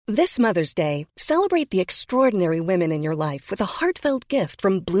This Mother's Day, celebrate the extraordinary women in your life with a heartfelt gift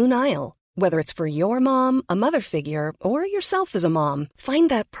from Blue Nile. Whether it's for your mom, a mother figure, or yourself as a mom, find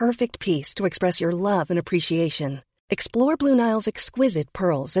that perfect piece to express your love and appreciation. Explore Blue Nile's exquisite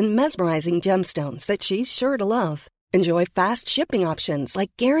pearls and mesmerizing gemstones that she's sure to love. Enjoy fast shipping options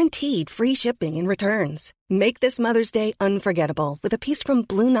like guaranteed free shipping and returns. Make this Mother's Day unforgettable with a piece from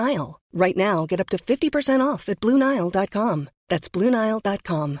Blue Nile. Right now, get up to 50% off at BlueNile.com. That's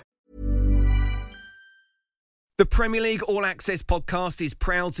BlueNile.com. The Premier League All Access podcast is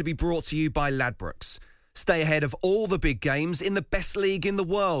proud to be brought to you by Ladbrokes. Stay ahead of all the big games in the best league in the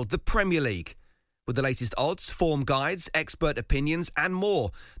world, the Premier League. With the latest odds, form guides, expert opinions and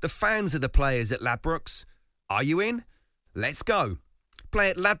more, the fans are the players at Ladbrokes. Are you in? Let's go.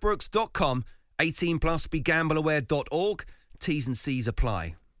 Play at ladbrokes.com, 18 plus, begambleaware.org. T's and C's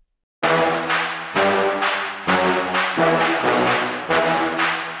apply.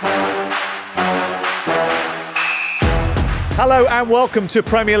 Hello and welcome to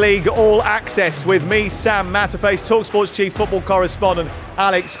Premier League All Access with me, Sam Matterface, TalkSport's chief football correspondent,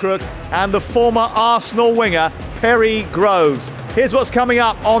 Alex Crook, and the former Arsenal winger, Perry Groves. Here's what's coming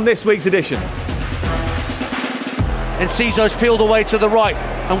up on this week's edition. Enciso's peeled away to the right,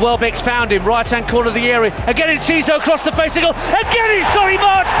 and Welbeck's found him, right-hand corner of the area. Again, Enciso across the face of goal. Again, it's Solly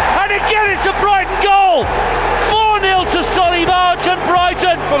March, and again, it's a Brighton goal. 4-0 to Solly March and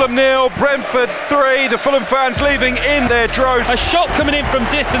Brighton. Fulham 0, Brentford 3. The Fulham fans leaving in their droves. A shot coming in from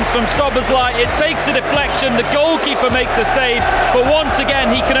distance from Szoboszlai. It takes a deflection. The goalkeeper makes a save, but once again,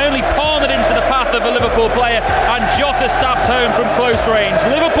 he can only palm it into the path of a Liverpool player, and Jota stabs home from close range.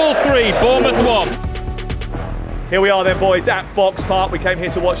 Liverpool 3, Bournemouth 1. Here we are then, boys, at Box Park. We came here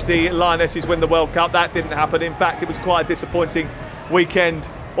to watch the Lionesses win the World Cup. That didn't happen. In fact, it was quite a disappointing weekend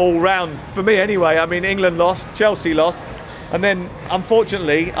all round, for me anyway. I mean, England lost, Chelsea lost, and then,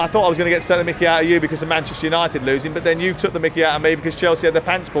 unfortunately, I thought I was going to get the mickey out of you because of Manchester United losing, but then you took the mickey out of me because Chelsea had their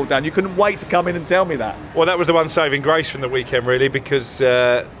pants pulled down. You couldn't wait to come in and tell me that. Well, that was the one saving grace from the weekend, really, because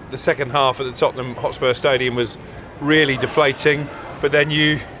the second half at the Tottenham Hotspur Stadium was really deflating, but then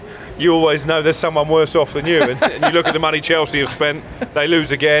you always know there's someone worse off than you, and you look at the money Chelsea have spent. They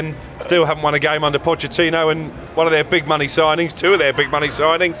lose again, still haven't won a game under Pochettino, and one of their big money signings, two of their big money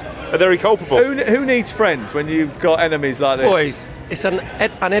signings, are very culpable. Who needs friends when you've got enemies like this? Boys, it's an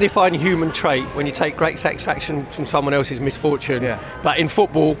edifying human trait when you take great satisfaction from someone else's misfortune. Yeah. But in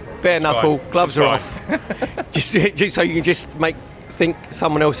football, bare knuckle, gloves are off. just so you can just think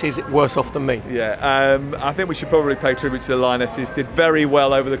someone else is worse off than me. Yeah, I think we should probably pay tribute to the Lionesses. Did very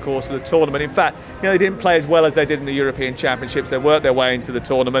well over the course of the tournament. In fact, they didn't play as well as they did in the European Championships. They worked their way into the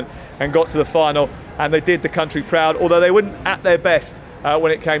tournament and got to the final, and they did the country proud, although they weren't at their best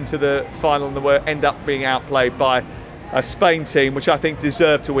when it came to the final, and they end up being outplayed by a Spain team, which I think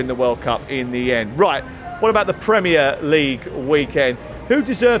deserved to win the World Cup in the end. Right, what about the Premier League weekend? Who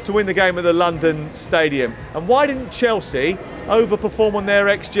deserved to win the game at the London Stadium? And why didn't Chelsea overperform on their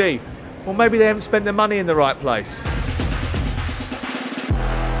XG? Well, maybe they haven't spent their money in the right place.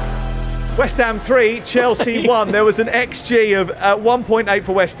 West Ham 3, Chelsea 1. There was an XG of 1.8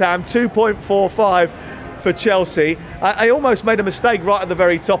 for West Ham, 2.45 for Chelsea. I almost made a mistake right at the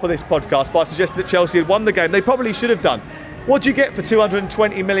very top of this podcast by suggesting that Chelsea had won the game. They probably should have done. What do you get for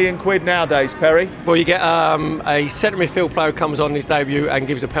 220 million quid nowadays, Perry? Well, you get a centre midfield player who comes on his debut and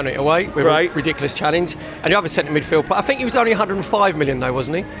gives a penalty away with a ridiculous challenge. And you have a centre midfield player. I think he was only 105 million though,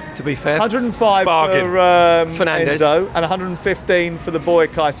 wasn't he? To be fair. 105 bargain for Fernandes. Enzo, and 115 for the boy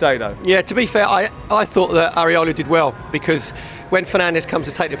Caicedo. Yeah, to be fair, I thought that Areola did well, because when Fernandes comes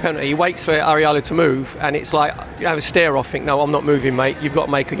to take the penalty, he waits for Areola to move, and it's like you have a stare off, think, no, I'm not moving, mate, you've got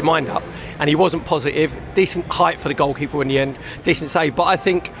to make your mind up. And he wasn't positive. Decent height for the goalkeeper in the end, decent save. But I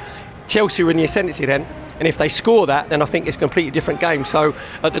think Chelsea were in the ascendancy then, and if they score that, then I think it's a completely different game. So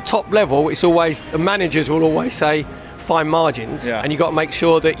at the top level, it's always, the managers will always say, fine margins, and you've got to make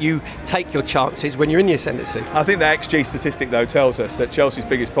sure that you take your chances when you're in the ascendancy. I think the XG statistic, though, tells us that Chelsea's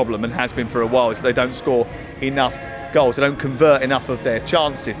biggest problem, and has been for a while, is that they don't score enough goals. They don't convert enough of their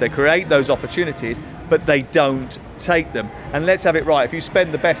chances. They create those opportunities, but they don't take them. And let's have it right, if you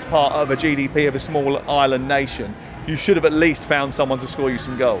spend the best part of a GDP of a small island nation, you should have at least found someone to score you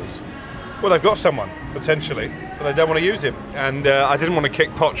some goals. Well, they've got someone, potentially, but they don't want to use him. And I didn't want to kick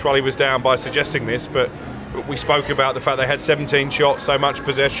Poch while he was down by suggesting this, but we spoke about the fact they had 17 shots, so much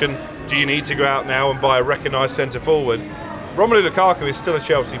possession. Do you need to go out now and buy a recognised centre-forward? Romelu Lukaku is still a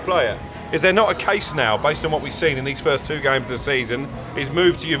Chelsea player. Is there not a case now, based on what we've seen in these first two games of the season, his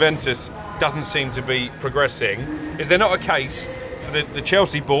move to Juventus doesn't seem to be progressing? Is there not a case for the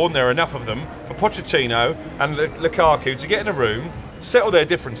Chelsea board, and there are enough of them, for Pochettino and Lukaku to get in a room settle their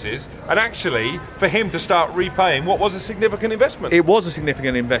differences, and actually for him to start repaying what was a significant investment. It was a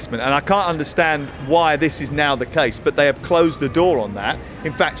significant investment, and I can't understand why this is now the case, but they have closed the door on that.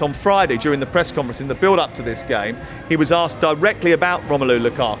 In fact, on Friday during the press conference in the build-up to this game, he was asked directly about Romelu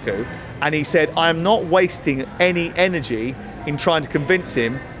Lukaku, and he said, I am not wasting any energy in trying to convince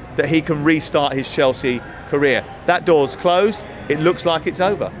him that he can restart his Chelsea career. That door's closed. It looks like it's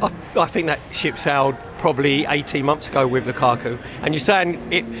over. I think that ship sailed probably 18 months ago with Lukaku. And you're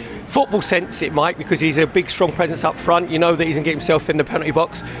saying it, football sense it might, because he's a big, strong presence up front. You know that he can get himself in the penalty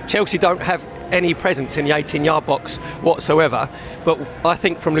box. Chelsea don't have any presence in the 18-yard box whatsoever. But I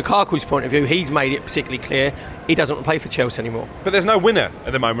think from Lukaku's point of view, he's made it particularly clear he doesn't want to play for Chelsea anymore. But there's no winner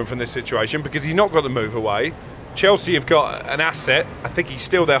at the moment from this situation because he's not got the move away. Chelsea have got an asset. I think he's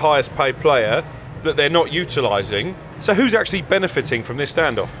still their highest paid player that they're not utilising. So who's actually benefiting from this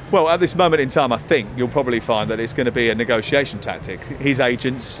standoff? Well, at this moment in time, I think you'll probably find that it's going to be a negotiation tactic. His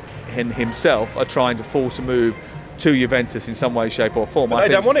agents and himself are trying to force a move to Juventus in some way, shape or form. But they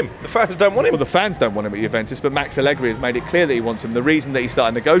don't want him. The fans don't want him. Well, the fans don't want him at Juventus, but Max Allegri has made it clear that he wants him. The reason that he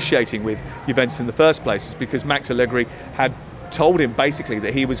started negotiating with Juventus in the first place is because Max Allegri had told him basically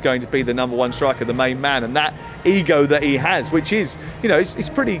that he was going to be the number one striker, the main man, and that ego that he has, which is, you know,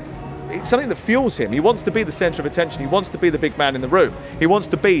 it's something that fuels him. He wants to be the centre of attention. He wants to be the big man in the room. He wants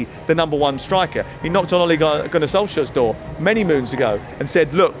to be the number one striker. He knocked on Ole Gunnar Solskjaer's door many moons ago and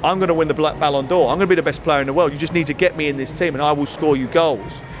said, look, I'm going to win the Ballon d'Or. I'm going to be the best player in the world. You just need to get me in this team and I will score you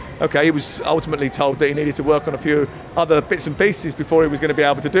goals. Okay, he was ultimately told that he needed to work on a few other bits and pieces before he was going to be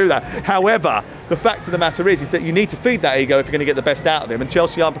able to do that. However, the fact of the matter is that you need to feed that ego if you're going to get the best out of him, and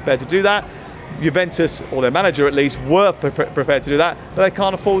Chelsea aren't prepared to do that. Juventus, or their manager at least, were prepared to do that, but they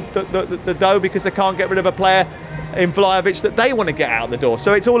can't afford the dough because they can't get rid of a player in Vlahovic that they want to get out the door.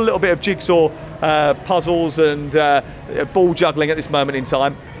 So it's all a little bit of jigsaw puzzles and ball juggling at this moment in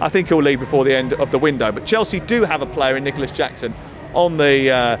time. I think he'll leave before the end of the window. But Chelsea do have a player in Nicholas Jackson on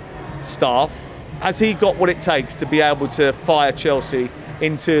the staff. Has he got what it takes to be able to fire Chelsea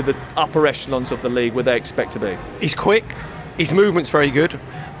into the upper echelons of the league where they expect to be? He's quick. His movement's very good.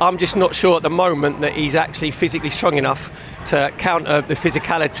 I'm just not sure at the moment that he's actually physically strong enough to counter the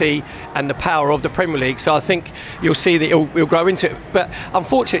physicality and the power of the Premier League. So I think you'll see that he'll grow into it. But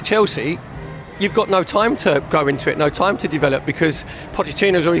unfortunately, Chelsea, you've got no time to grow into it, no time to develop, because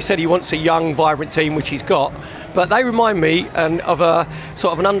Pochettino's already said he wants a young, vibrant team, which he's got. But they remind me of a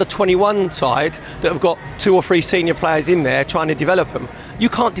sort of an under-21 side that have got 2 or 3 senior players in there trying to develop them. You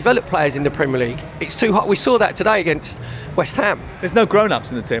can't develop players in the Premier League. It's too hot. We saw that today against West Ham. There's no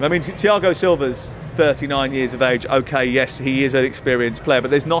grown-ups in the team. I mean, Thiago Silva's 39 years of age. Okay, yes, he is an experienced player, but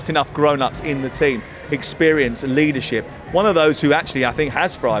there's not enough grown-ups in the team. Experience, leadership. One of those who actually, I think,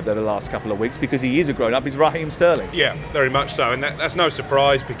 has thrived over the last couple of weeks because he is a grown-up is Raheem Sterling. Yeah, very much so. And that's no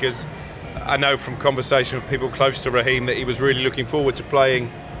surprise because I know from conversation with people close to Raheem that he was really looking forward to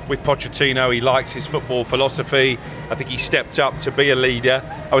playing with Pochettino. He likes his football philosophy. I think he stepped up to be a leader.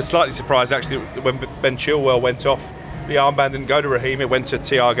 I was slightly surprised actually when Ben Chilwell went off. The armband didn't go to Raheem, it went to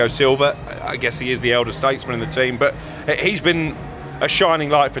Thiago Silva. I guess he is the elder statesman in the team, but he's been a shining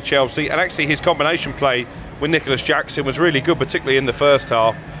light for Chelsea, and actually his combination play with Nicholas Jackson was really good, particularly in the first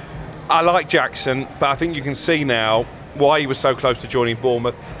half. I like Jackson, but I think you can see now why he was so close to joining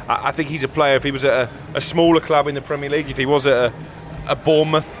Bournemouth. I think he's a player, if he was at a smaller club in the Premier League, if he was at a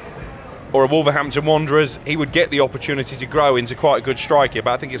Bournemouth or a Wolverhampton Wanderers, he would get the opportunity to grow into quite a good striker,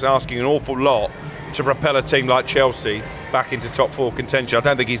 but I think it's asking an awful lot to propel a team like Chelsea back into top 4 contention. I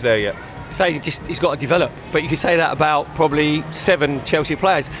don't think he's there yet. Say he's got to develop, but you can say that about probably 7 Chelsea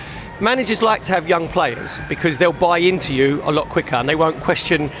players. Managers like to have young players because they'll buy into you a lot quicker and they won't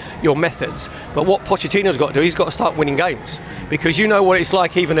question your methods. But what Pochettino's got to do, he's got to start winning games, because you know what it's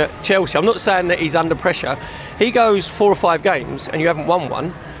like even at Chelsea. I'm not saying that he's under pressure. He goes 4 or 5 games and you haven't won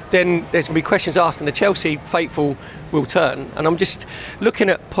one, then there's going to be questions asked and the Chelsea faithful will turn. And I'm just looking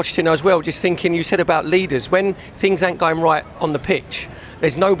at Pochettino as well, just thinking, you said about leaders, when things ain't going right on the pitch,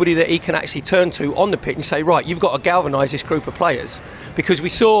 there's nobody that he can actually turn to on the pitch and say, right, you've got to galvanise this group of players. Because we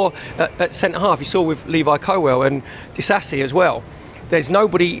saw at centre-half, you saw with Levi Colwill and Disasi as well, there's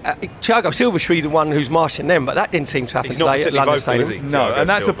nobody. Thiago Silva should be the one who's marshalling them, but that didn't seem to happen today at London Stadium. No, and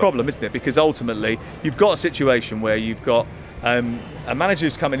that's a problem, isn't it? Because ultimately, you've got a situation where you've got a manager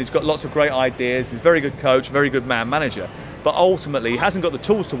who's come in, who's got lots of great ideas, he's a very good coach, very good man manager, but ultimately he hasn't got the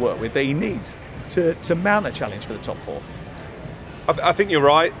tools to work with that he needs to mount a challenge for the top 4. I think you're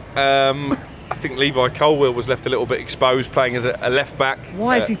right. I think Levi Colwill was left a little bit exposed playing as a left back.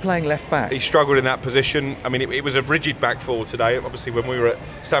 Why is he playing left back? He struggled in that position. I mean, it was a rigid back four today. Obviously, when we were at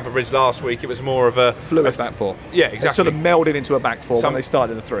Stamford Bridge last week, it was more of a fluid back four. Yeah, exactly. It sort of melded into a back four when they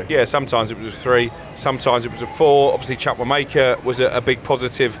started in the 3. Yeah, sometimes it was a 3, sometimes it was a 4. Obviously, Chukwuemeka was a big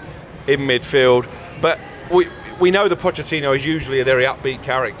positive in midfield. But we know that Pochettino is usually a very upbeat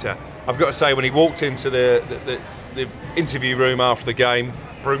character. I've got to say, when he walked into the interview room after the game,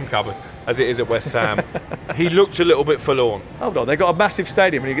 broom cupboard, as it is at West Ham, he looked a little bit forlorn. Hold on, they got a massive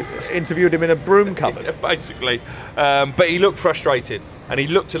stadium and he interviewed him in a broom cupboard. Yeah, basically. But he looked frustrated and he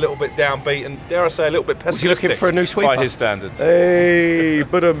looked a little bit downbeat and, dare I say, a little bit pessimistic. Was he looking for a new sweeper? By his standards. Hey,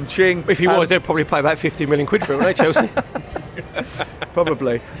 ching. If he was, they'd probably pay about 50 million quid for it, wouldn't they, Chelsea?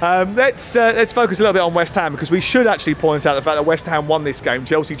 Probably. Let's focus a little bit on West Ham, because we should actually point out the fact that West Ham won this game.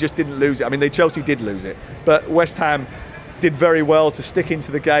 Chelsea just didn't lose it. I mean, Chelsea did lose it, but West Ham did very well to stick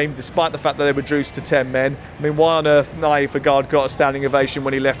into the game despite the fact that they were reduced to 10 men. I mean, why on earth Naif Fagard got a standing ovation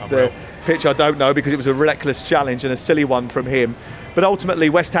when he left the pitch, I don't know, because it was a reckless challenge and a silly one from him. But ultimately,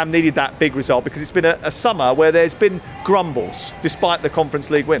 West Ham needed that big result, because it's been a summer where there's been grumbles despite the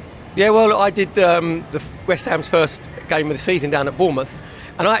Conference League win. Yeah, well, I did the West Ham's first game of the season down at Bournemouth,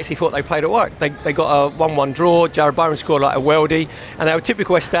 and I actually thought they played all right. They got a 1-1 draw. Jared Bowen scored like a worldie, and they were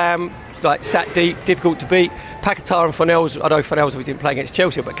typical West Ham, like sat deep, difficult to beat. Paquetá and Fornells, I know Fornells obviously didn't play against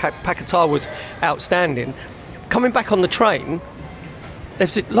Chelsea, but Paquetá was outstanding. Coming back on the train,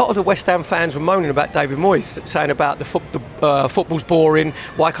 there's a lot of the West Ham fans were moaning about David Moyes, saying about the football's boring,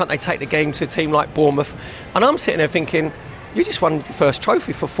 why can't they take the game to a team like Bournemouth? And I'm sitting there thinking, you just won your first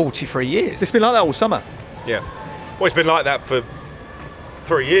trophy for 43 years. It's been like that all summer. Yeah. Well, it's been like that for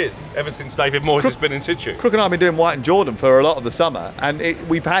 3 years, ever since David Moyes has been in situ. Crook and I have been doing White and Jordan for a lot of the summer, and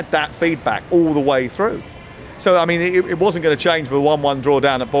we've had that feedback all the way through. So, I mean, it wasn't going to change with a 1-1 draw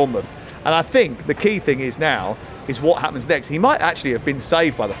down at Bournemouth. And I think the key thing is what happens next. He might actually have been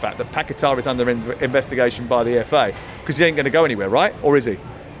saved by the fact that Paquetá is under investigation by the FA, because he ain't going to go anywhere, right? Or is he?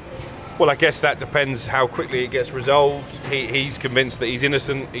 Well, I guess that depends how quickly it gets resolved. He's convinced that he's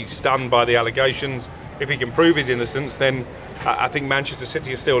innocent. He's stunned by the allegations. If he can prove his innocence, then I think Manchester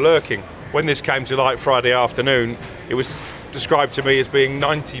City is still lurking. When this came to light Friday afternoon, it was described to me as being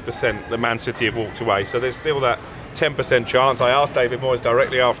 90% that Man City have walked away. So there's still that 10% chance. I asked David Moyes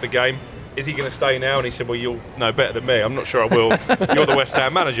directly after the game, is he going to stay now? And he said, well, you'll know better than me. I'm not sure I will. You're the West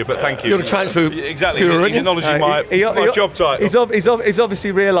Ham manager, but thank you. You're the transfer. Exactly. He's acknowledging my job title. He's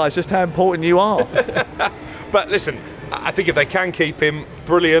obviously realised just how important you are. But listen, I think if they can keep him,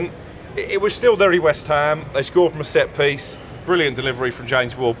 brilliant. It was still very West Ham. They scored from a set piece. Brilliant delivery from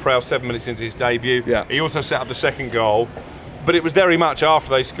James Ward-Prowse 7 minutes into his debut. Yeah. He also set up the second goal. But it was very much after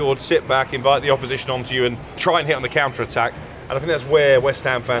they scored, sit back, invite the opposition onto you and try and hit on the counter-attack. And I think that's where West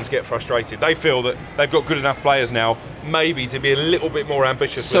Ham fans get frustrated. They feel that they've got good enough players now, maybe to be a little bit more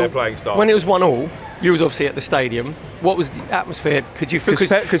ambitious with their playing style. When it was 1-1, you was obviously at the stadium. What was the atmosphere? Could you feel?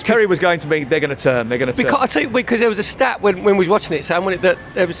 Because Perry was going to me, they're going to turn. I tell you, because there was a stat when we was watching it, Sam, that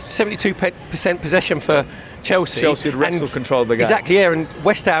there was 72% possession for Chelsea. Chelsea had wrestled control of the game. Exactly, yeah. And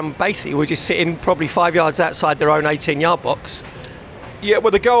West Ham basically were just sitting probably 5 yards outside their own 18-yard box. Yeah,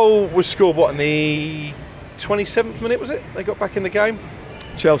 well, the goal was scored, in the 27th minute, was it? They got back in the game?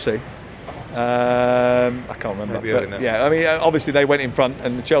 Chelsea. I can't remember. Yeah, I mean, obviously they went in front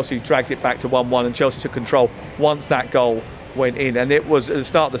and Chelsea dragged it back to 1-1 and Chelsea took control once that goal went in. And it was at the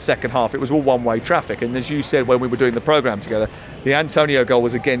start of the second half, it was all one-way traffic. And as you said when we were doing the programme together, the Antonio goal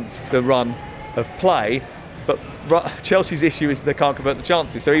was against the run of play. But Chelsea's issue is they can't convert the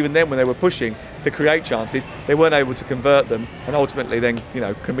chances. So even then, when they were pushing to create chances, they weren't able to convert them, and ultimately then,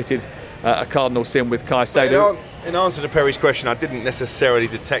 committed a cardinal sin with Caicedo. In answer to Perry's question, I didn't necessarily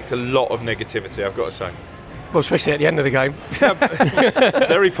detect a lot of negativity, I've got to say. Well, especially at the end of the game.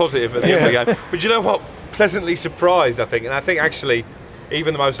 Very positive at the end of the game. But you know what? Pleasantly surprised, I think. And I think actually,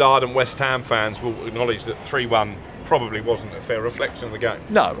 even the most ardent West Ham fans will acknowledge that 3-1 probably wasn't a fair reflection of the game.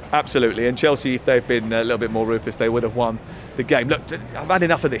 No, absolutely. And Chelsea, if they'd been a little bit more ruthless, they would have won the game. Look, I've had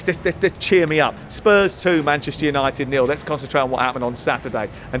enough of this. This cheer me up. Spurs 2, Manchester United 0. Let's concentrate on what happened on Saturday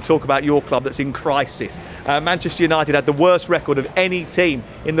and talk about your club that's in crisis. Manchester United had the worst record of any team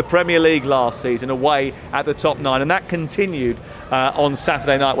in the Premier League last season away at the top 9, and that continued on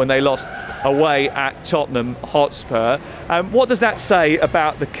Saturday night when they lost away at Tottenham Hotspur. What does that say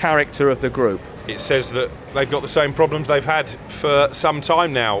about the character of the group? It says that they've got the same problems they've had for some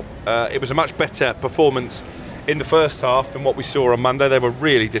time now. It was a much better performance in the first half than what we saw on Monday. They were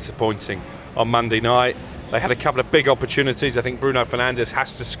really disappointing on Monday night. They had a couple of big opportunities. I think Bruno Fernandes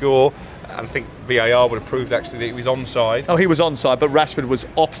has to score. And I think VAR would have proved actually that he was onside. Oh, he was onside, but Rashford was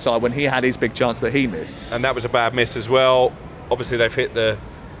offside when he had his big chance that he missed. And that was a bad miss as well. Obviously, they've hit the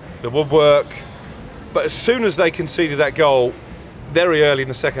woodwork. But as soon as they conceded that goal, very early in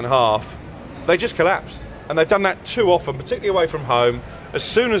the second half, they just collapsed. And they've done that too often, particularly away from home. As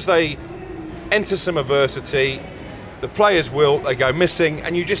soon as they enter some adversity, the players they go missing,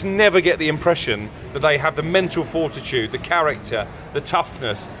 and you just never get the impression that they have the mental fortitude, the character, the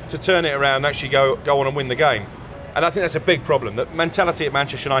toughness to turn it around and actually go on and win the game. And I think that's a big problem. That mentality at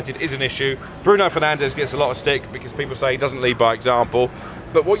Manchester United is an issue. Bruno Fernandes gets a lot of stick because people say he doesn't lead by example.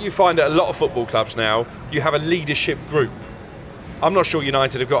 But what you find at a lot of football clubs now, you have a leadership group. I'm not sure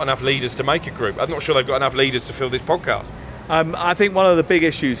United have got enough leaders to make a group. I'm not sure they've got enough leaders to fill this podcast. I think one of the big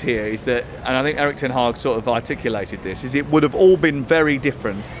issues here is that, and I think Erik ten Hag sort of articulated this, is it would have all been very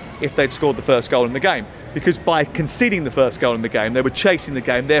different if they'd scored the first goal in the game. Because by conceding the first goal in the game, they were chasing the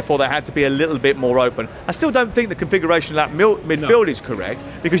game, therefore they had to be a little bit more open. I still don't think the configuration of that midfield is correct,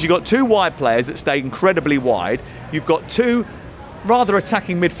 because you've got two wide players that stay incredibly wide. You've got two rather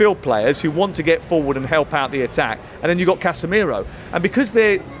attacking midfield players who want to get forward and help out the attack, and then you've got Casemiro. And because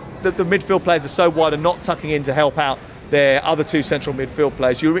the midfield players are so wide and not tucking in to help out their other two central midfield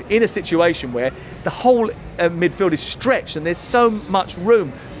players, you're in a situation where the whole midfield is stretched, and there's so much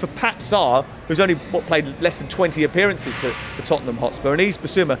room for Pape Sarr, who's only played less than 20 appearances for Tottenham Hotspur, and Yves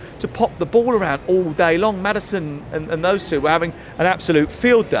Bissouma to pop the ball around all day long. Maddison and those two were having an absolute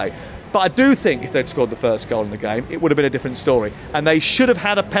field day. But I do think if they'd scored the first goal in the game, it would have been a different story, and they should have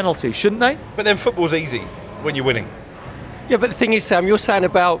had a penalty, shouldn't they? But then football's easy when you're winning. Yeah, but the thing is, Sam, you're saying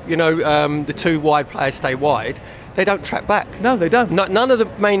about the two wide players stay wide. They don't track back. No, they don't. None of the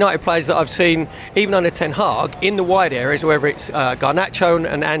Man United players that I've seen, even under Ten Hag, in the wide areas, whether it's Garnacho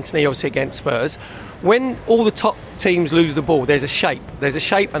and Antony, obviously against Spurs, when all the top teams lose the ball, there's a shape,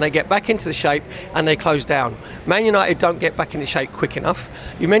 and they get back into the shape and they close down. Man United don't get back into shape quick enough.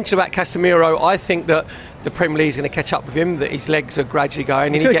 You mentioned about Casemiro. I think that the Premier League is going to catch up with him, that his legs are gradually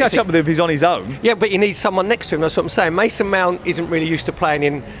going. He's going to catch up with him if he's on his own. Yeah, but he needs someone next to him, that's what I'm saying. Mason Mount isn't really used to playing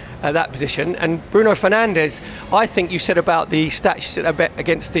in that position. And Bruno Fernandes, I think you said about the stats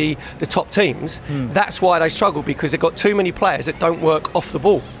against the top teams, that's why they struggle, because they've got too many players that don't work off the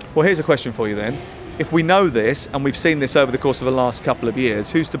ball. Well, here's a question for you then. If we know this, and we've seen this over the course of the last couple of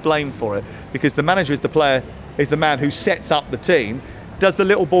years, who's to blame for it? Because the manager is the man who sets up the team. Does the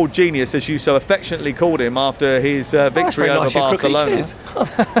little ball genius, as you so affectionately called him after his victory over Barcelona,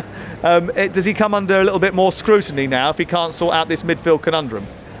 does he come under a little bit more scrutiny now if he can't sort out this midfield conundrum?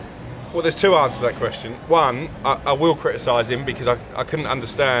 Well, there's two answers to that question. One, I will criticise him because I couldn't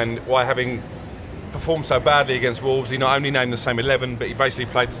understand why, having performed so badly against Wolves, he not only named the same 11, but he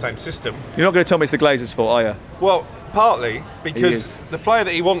basically played the same system. You're not going to tell me it's the Glazers' fault, are you? Well, partly because the player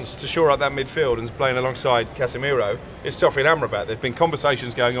that he wants to shore up that midfield and is playing alongside Casemiro is Sofian Amrabat. There's been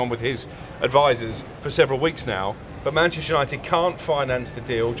conversations going on with his advisors for several weeks now, but Manchester United can't finance the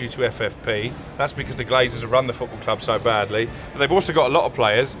deal due to FFP. That's because the Glazers have run the football club so badly. But they've also got a lot of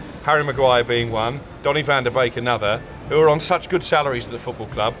players, Harry Maguire being one, Donny van der Beek another, who are on such good salaries at the football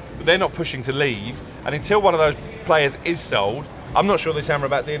club, but they're not pushing to leave. And until one of those players is sold, I'm not sure this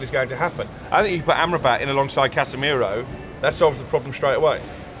Amrabat deal is going to happen. I think you put Amrabat in alongside Casemiro, that solves the problem straight away.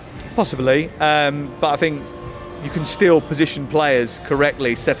 Possibly, but I think you can still position players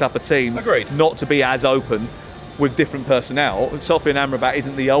correctly, set up a team. Agreed. Not to be as open with different personnel. Sofian Amrabat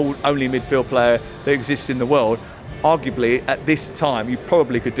isn't the only midfield player that exists in the world. Arguably, at this time, you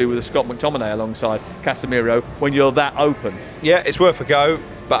probably could do with a Scott McTominay alongside Casemiro when you're that open. Yeah, it's worth a go,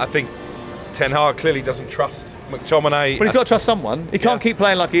 but I think Ten Hag clearly doesn't trust McTominay. But he's got to trust someone. He can't keep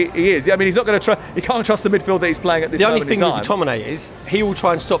playing like he is. I mean, he's not going to trust. He can't trust the midfield that he's playing at this moment in time. The only thing with McTominay is he will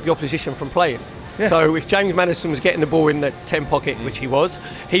try and stop the opposition from playing. Yeah. So if James Maddison was getting the ball in the 10 pocket, which he was,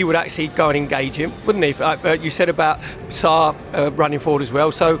 he would actually go and engage him, wouldn't he? You said about Sarr running forward as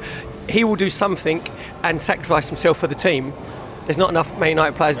well. So he will do something and sacrifice himself for the team. There's not enough Man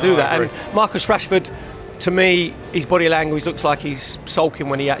United players to do that. And Marcus Rashford, to me, his body language looks like he's sulking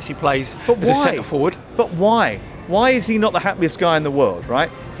when he actually plays as a centre forward. But why? Why is he not the happiest guy in the world, right?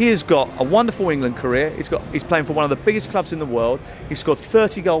 He has got a wonderful England career. He's playing for one of the biggest clubs in the world. He scored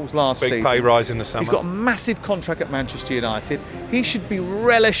 30 goals last season. Big pay rise in the summer. He's got a massive contract at Manchester United. He should be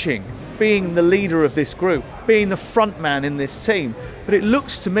relishing being the leader of this group, being the front man in this team. But it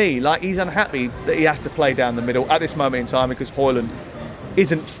looks to me like he's unhappy that he has to play down the middle at this moment in time because Højlund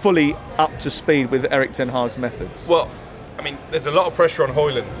isn't fully up to speed with Erik ten Hag's methods. Well, I mean, there's a lot of pressure on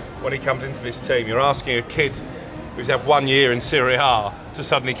Højlund when he comes into this team. You're asking a kid who's had 1 year in Serie A, to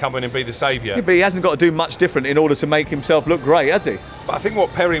suddenly come in and be the saviour. Yeah, but he hasn't got to do much different in order to make himself look great, has he? But I think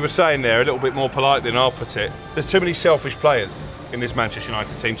what Perry was saying there, a little bit more polite than I'll put it, there's too many selfish players in this Manchester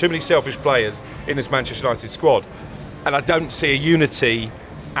United team, too many selfish players in this Manchester United squad. And I don't see a unity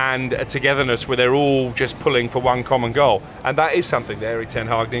and a togetherness where they're all just pulling for one common goal. And that is something that Erik ten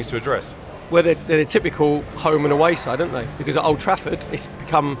Hag needs to address. Well, they're a typical home and away side, aren't they? Because at Old Trafford, it's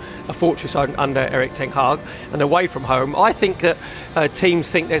become a fortress under Erik ten Hag, and away from home, I think that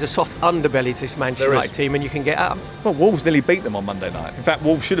teams think there's a soft underbelly to this Manchester United team, and you can get at them. Well, Wolves nearly beat them on Monday night. In fact,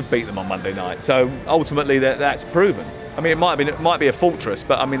 Wolves should have beat them on Monday night. So ultimately, that's proven. I mean, it might be a fortress,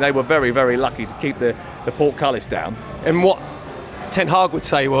 but I mean, they were very, very lucky to keep the portcullis down. And what Ten Hag would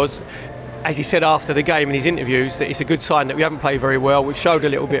say was, as he said after the game in his interviews, that it's a good sign that we haven't played very well. We've showed a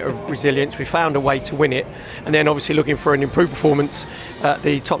little bit of resilience. We found a way to win it. And then obviously looking for an improved performance at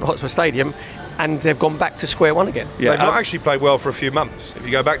the Tottenham Hotspur Stadium. And they've gone back to square one again. Yeah, they've not actually played well for a few months. If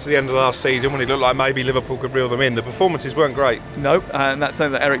you go back to the end of last season, when it looked like maybe Liverpool could reel them in, the performances weren't great. No, and that's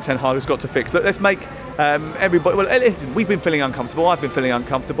something that Erik ten Hag has got to fix. Let's make everybody... Well, we've been feeling uncomfortable. I've been feeling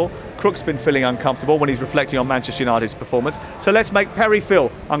uncomfortable. Crook's been feeling uncomfortable when he's reflecting on Manchester United's performance. So let's make Perry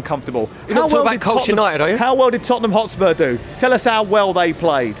feel uncomfortable. You're not talking about Colchester United, are you? How well did Tottenham Hotspur do? Tell us how well they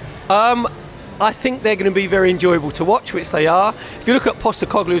played. I think they're going to be very enjoyable to watch, which they are. If you look at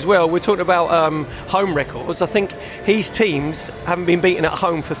Postecoglou as well, we're talking about home records. I think his teams haven't been beaten at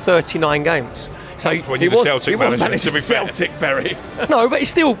home for 39 games. So when you're the Celtic manager, to be fair. Celtic, Perry. No, but it's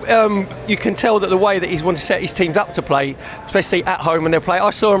still, you can tell that the way that he's wanted to set his teams up to play, especially at home when they play.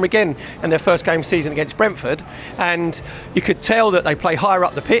 I saw them again in their first game season against Brentford, and you could tell that they play higher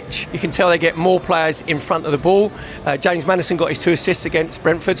up the pitch. You can tell they get more players in front of the ball. James Maddison got his 2 assists against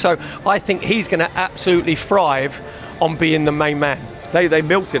Brentford, so I think he's going to absolutely thrive on being the main man. They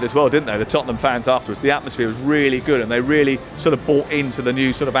milked it as well, didn't they? The Tottenham fans afterwards. The atmosphere was really good, and they really sort of bought into the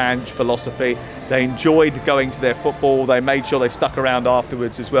new sort of Ange philosophy. They enjoyed going to their football. They made sure they stuck around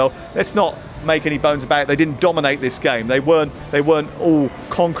afterwards as well. Let's not make any bones about it. They didn't dominate this game. They weren't all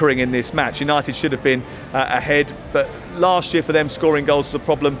conquering in this match. United should have been ahead, but last year for them, scoring goals was a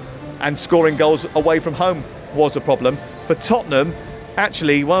problem, and scoring goals away from home was a problem. For Tottenham,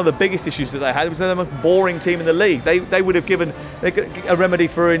 actually, one of the biggest issues that they had was they're the most boring team in the league. They would have given a remedy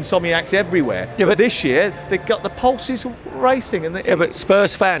for insomniacs everywhere. Yeah, but this year, they got the pulses racing. But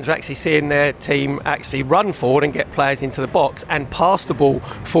Spurs fans are actually seeing their team actually run forward and get players into the box and pass the ball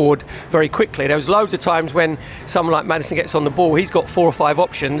forward very quickly. There was loads of times when someone like Maddison gets on the ball, he's got 4 or 5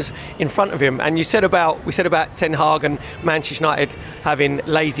 options in front of him. And we said about Ten Hag and Manchester United having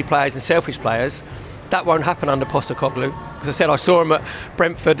lazy players and selfish players. That won't happen under Postecoglou. As I said, I saw him at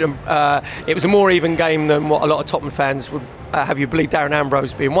Brentford, and it was a more even game than what a lot of Tottenham fans would have you believe, Darren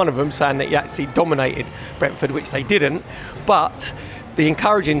Ambrose being one of them, saying that he actually dominated Brentford, which they didn't. But the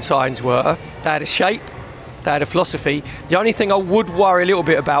encouraging signs were they had a shape, they had a philosophy. The only thing I would worry a little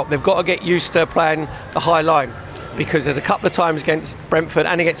bit about, they've got to get used to playing the high line, because there's a couple of times against Brentford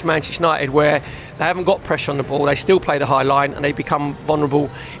and against Manchester United where they haven't got pressure on the ball, they still play the high line and they become vulnerable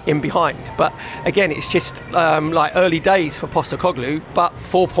in behind. But again, it's just like early days for Postecoglou, but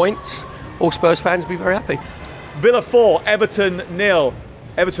 4 points, all Spurs fans will be very happy. Villa 4, Everton 0.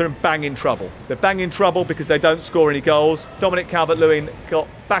 Everton are bang in trouble. They're bang in trouble because they don't score any goals. Dominic Calvert-Lewin got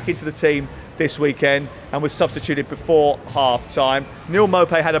back into the team this weekend and was substituted before half-time. Neal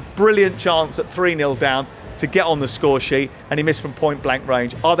Maupay had a brilliant chance at 3-0 down to get on the score sheet, and he missed from point-blank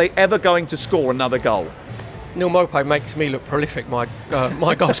range. Are they ever going to score another goal? Neal Maupay makes me look prolific, my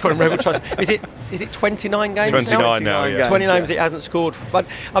goal scoring record. Is it 29 games 29 now, yeah. 29 games it hasn't scored. But,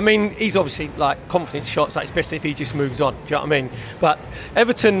 I mean, he's obviously, like, confident shots. Like, it's best if he just moves on. Do you know what I mean? But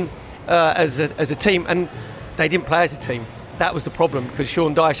Everton, as a team, and they didn't play as a team. That was the problem, because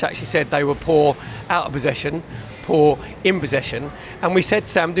Sean Dyche actually said they were poor out of possession, poor in possession. And we said,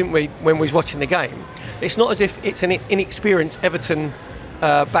 Sam, didn't we, when we was watching the game, it's not as if it's an inexperienced Everton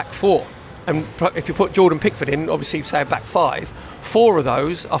back 4. And if you put Jordan Pickford in, obviously you say back 5, 4 of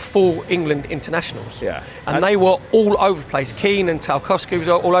those are full England internationals. Yeah. And they were all over the place. Keane and Tarkowski was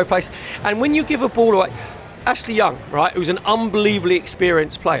all over the place. And when you give a ball away, Ashley Young, right, who's an unbelievably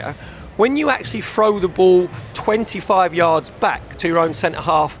experienced player, when you actually throw the ball 25 yards back to your own centre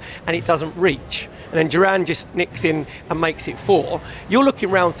half and it doesn't reach, and then Duran just nicks in and makes it 4, you're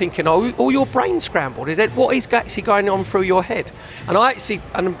looking around thinking, oh, all your brain scrambled. Is that what is actually going on through your head? And I actually,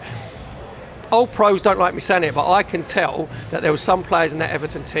 and old pros don't like me saying it, but I can tell that there were some players in that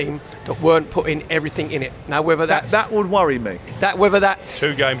Everton team that weren't putting everything in it. Now, whether that's... That would worry me. Whether that's...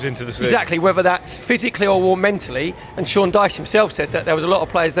 2 games into the season. Exactly, whether that's physically or more mentally. And Sean Dyche himself said that there was a lot of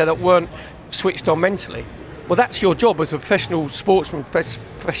players there that weren't switched on mentally. Well, that's your job as a professional sportsman,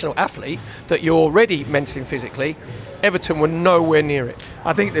 professional athlete, that you're ready mentally and physically. Everton were nowhere near it.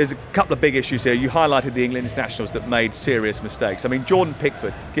 I think there's a couple of big issues here. You highlighted the England internationals that made serious mistakes. I mean, Jordan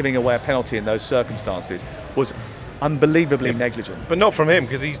Pickford giving away a penalty in those circumstances was unbelievably negligent. But not from him,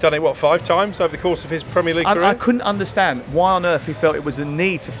 because he's done it, 5 times over the course of his Premier League career? I couldn't understand why on earth he felt it was a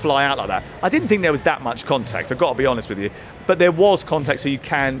need to fly out like that. I didn't think there was that much contact, I've got to be honest with you. But there was contact, so you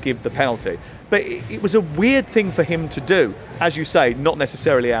can give the penalty. But it was a weird thing for him to do. As you say, not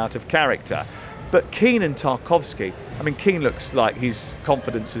necessarily out of character. But Keane and Tarkowski, I mean, Keane looks like his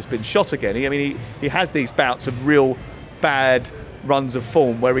confidence has been shot again. He has these bouts of real bad runs of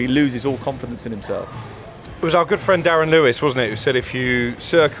form where he loses all confidence in himself. It was our good friend Darren Lewis, wasn't it, who said if you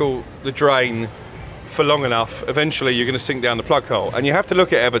circle the drain for long enough, eventually you're going to sink down the plug hole. And you have to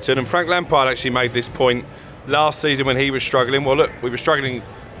look at Everton, and Frank Lampard actually made this point last season when he was struggling. Well, look, we were struggling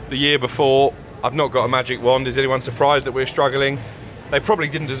the year before. I've not got a magic wand. Is anyone surprised that we're struggling? They probably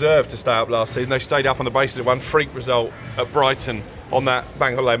didn't deserve to stay up last season. They stayed up on the basis of one freak result at Brighton on that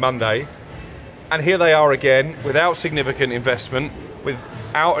Bank Holiday Monday. And here they are again, without significant investment,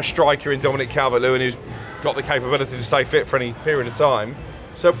 without a striker in Dominic Calvert-Lewin who's got the capability to stay fit for any period of time.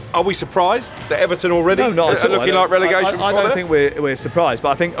 So are we surprised that Everton already are looking like relegation? I don't think we're surprised, but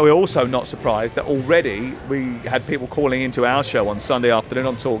I think we're also not surprised that already we had people calling into our show on Sunday afternoon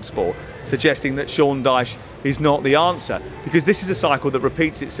on TalkSport suggesting that Sean Dyche is not the answer, because this is a cycle that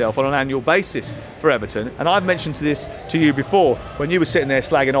repeats itself on an annual basis for Everton. And I've mentioned this to you before when you were sitting there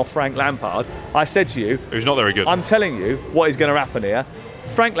slagging off Frank Lampard. I said to you, who's not very good. I'm telling you what is going to happen here.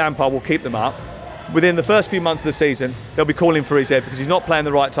 Frank Lampard will keep them up. Within the first few months of the season, they'll be calling for his head because he's not playing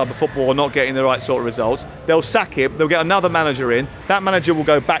the right type of football or not getting the right sort of results. They'll sack him, they'll get another manager in. That manager will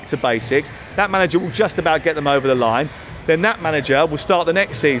go back to basics. That manager will just about get them over the line. Then that manager will start the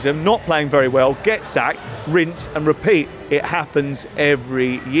next season not playing very well, get sacked, rinse and repeat. It happens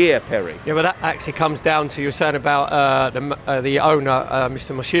every year, Perry. Yeah, but that actually comes down to you're saying about the owner,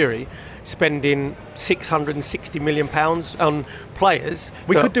 Mr. Moshiri, spending £660 million on players.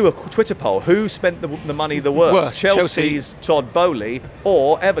 We could do a Twitter poll. Who spent the money the worst? Chelsea's Todd Boehly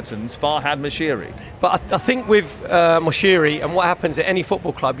or Everton's Farhad Moshiri? But I think with Moshiri and what happens at any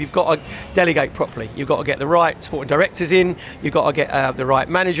football club, you've got to delegate properly. You've got to get the right sporting directors in. You've got to get the right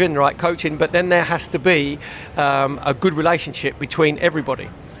manager and the right coaching. But then there has to be a good relationship between everybody.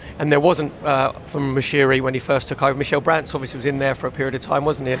 And there wasn't from Moshiri when he first took over. Michel Brands obviously was in there for a period of time,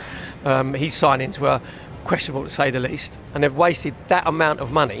 wasn't he? His signings were questionable, to say the least. And they've wasted that amount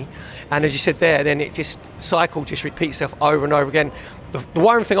of money. And as you said there, then it just cycle just repeats itself over and over again. The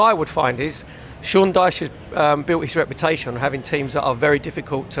one thing I would find is Sean Dyche has built his reputation on having teams that are very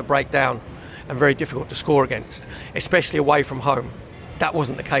difficult to break down and very difficult to score against, especially away from home. That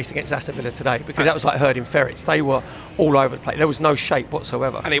wasn't the case against Aston Villa today, because that was like herding ferrets. They were all over the place. There was no shape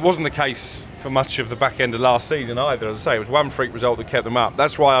whatsoever. And it wasn't the case for much of the back end of last season either. As I say, it was one freak result that kept them up.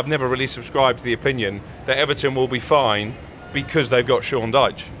 That's why I've never really subscribed to the opinion that Everton will be fine because they've got Sean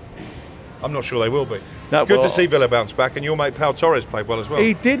Dyche. I'm not sure they will be. No, good to see Villa bounce back, and your mate Pau Torres played well as well.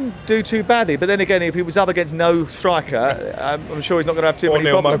 He didn't do too badly, but then again, if he was up against no striker, I'm sure he's not going to have too many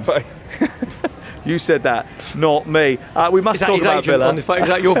problems. You said that, not me. We must talk about Villa. On the phone? Is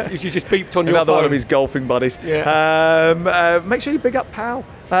that you just beeped on your phone? Another one of his golfing buddies. Yeah. Make sure you big up Pal.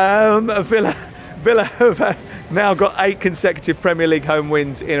 Villa have now got 8 consecutive Premier League home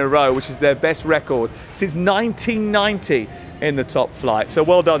wins in a row, which is their best record since 1990 in the top flight. So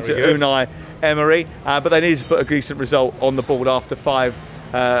well done to Unai Emery. But they needed to put a decent result on the board after the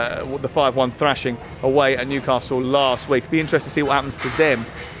 5-1 thrashing away at Newcastle last week. It'll be interesting to see what happens to them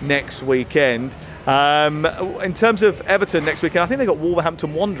next weekend. In terms of Everton next weekend, I think they've got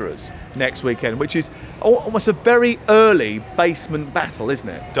Wolverhampton Wanderers next weekend, which is almost a very early basement battle, isn't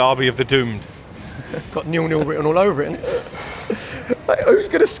it? Derby of the doomed. Got 0-0 written all over it, isn't it? Who's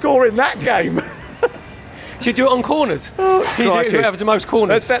going to score in that game? Should you do it on corners? Whoever's the most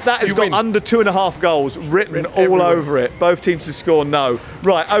corners. That has got under 2.5 goals written all over it. Both teams to score no.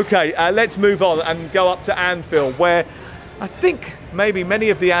 Right, okay, let's move on and go up to Anfield, where I think maybe many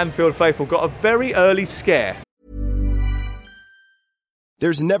of the Anfield faithful got a very early scare.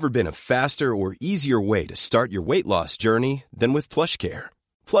 There's never been a faster or easier way to start your weight loss journey than with PlushCare.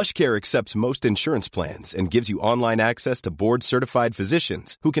 PlushCare accepts most insurance plans and gives you online access to board-certified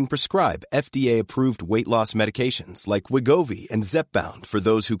physicians who can prescribe FDA-approved weight loss medications like Wegovy and Zepbound for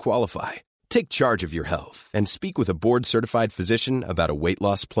those who qualify. Take charge of your health and speak with a board-certified physician about a weight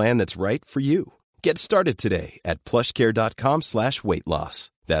loss plan that's right for you. Get started today at plushcare.com/weightloss.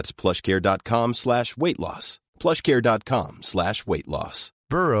 That's plushcare.com/weightloss. plushcare.com/weightloss.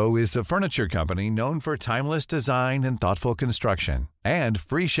 Burrow is a furniture company known for timeless design and thoughtful construction, and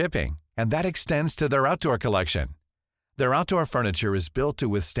free shipping, and that extends to their outdoor collection. Their outdoor furniture is built to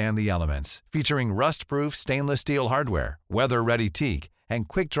withstand the elements, featuring rust-proof stainless steel hardware, weather-ready teak, and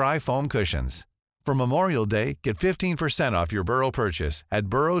quick-dry foam cushions. For Memorial Day, get 15% off your Burrow purchase at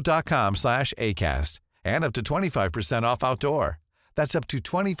burrow.com/ACAST and up to 25% off outdoor. That's up to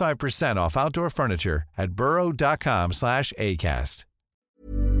 25% off outdoor furniture at burrow.com/ACAST.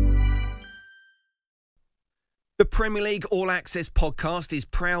 The Premier League All Access podcast is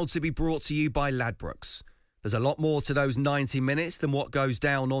proud to be brought to you by Ladbrokes. There's a lot more to those 90 minutes than what goes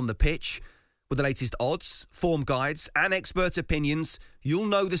down on the pitch. With the latest odds, form guides and expert opinions, you'll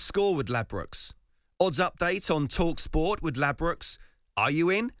know the score with Ladbrokes. Odds update on Talk Sport with Ladbrokes. Are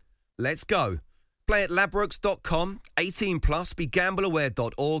you in? Let's go. Play at ladbrokes.com, 18 plus,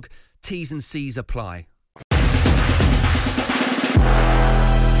 begambleaware.org. T's and C's apply.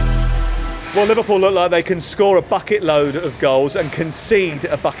 Well, Liverpool look like they can score a bucket load of goals and concede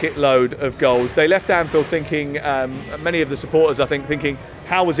a bucket load of goals. They left Anfield thinking, many of the supporters I think thinking,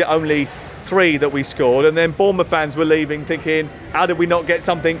 how was it only 3 that we scored? And then Bournemouth fans were leaving thinking, how did we not get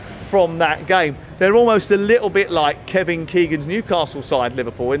something from that game? They're almost a little bit like Kevin Keegan's Newcastle side,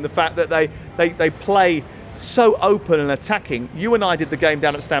 Liverpool, in the fact that they play so open and attacking. You and I did the game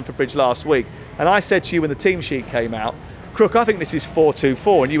down at Stamford Bridge last week, and I said to you when the team sheet came out, Crook, I think this is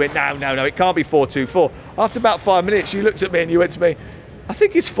 4-2-4. And you went, no, it can't be 4-2-4. After about 5 minutes, you looked at me and you went to me, I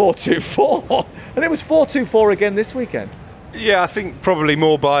think it's 4-2-4. And it was 4-2-4 again this weekend. Yeah, I think probably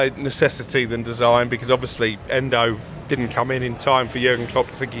more by necessity than design, because obviously Endo didn't come in time for Jurgen Klopp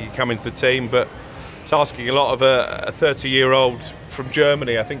to think he could come into the team, but it's asking a lot of a 30-year-old from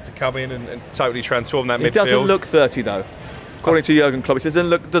Germany, I think, to come in and totally transform that midfield. He doesn't look 30, though. According to Jurgen Klopp, he says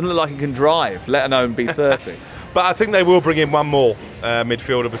doesn't look like he can drive, let alone be 30. But I think they will bring in one more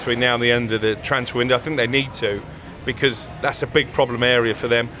midfielder between now and the end of the transfer window. I think they need to, because that's a big problem area for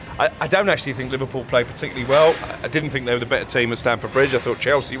them. I don't actually think Liverpool played particularly well. I didn't think they were the better team at Stamford Bridge. I thought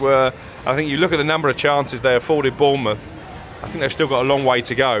Chelsea were. I think you look at the number of chances they afforded Bournemouth, I think they've still got a long way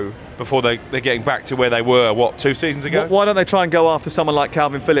to go before they're getting back to where they were, 2 seasons ago? Why don't they try and go after someone like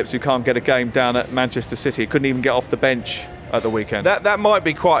Calvin Phillips, who can't get a game down at Manchester City? Couldn't even get off the bench at the weekend. That might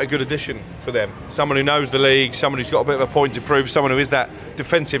be quite a good addition for them. Someone who knows the league, someone who's got a bit of a point to prove, someone who is that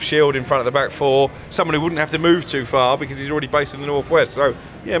defensive shield in front of the back four, someone who wouldn't have to move too far because he's already based in the northwest. So,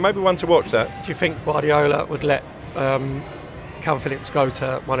 yeah, maybe one to watch that. Do you think Guardiola would let Calvin Phillips go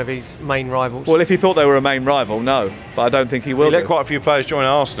to one of his main rivals? Well, if he thought they were a main rival, no. But I don't think he will. He let quite a few players join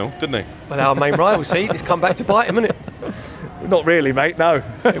Arsenal, didn't he? Well, our main rival, see, it's come back to bite him, isn't it? Not really, mate, no.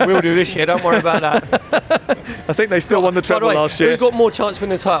 It will do this year, don't worry about that. I think they still won the treble last year. Who's got more chance of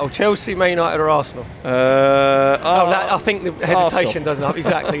winning the title, Chelsea, Man United or Arsenal? I think the hesitation doesn't help,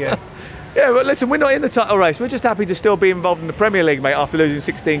 exactly, yeah. Yeah, but listen, we're not in the title race. We're just happy to still be involved in the Premier League, mate, after losing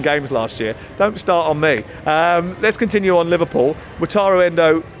 16 games last year. Don't start on me. Let's continue on Liverpool. Wataru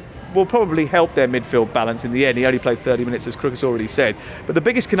Endo will probably help their midfield balance in the end. He only played 30 minutes, as Crook has already said. But the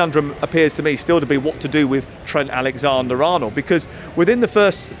biggest conundrum appears to me still to be what to do with Trent Alexander-Arnold, because within the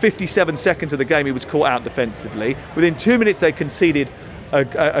first 57 seconds of the game, he was caught out defensively. Within 2 minutes, they conceded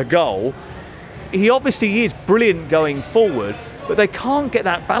a goal. He obviously is brilliant going forward, but they can't get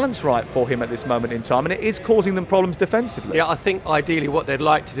that balance right for him at this moment in time, and it is causing them problems defensively. Yeah, I think ideally what they'd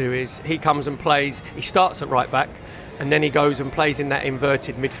like to do is he comes and plays, he starts at right back, and then he goes and plays in that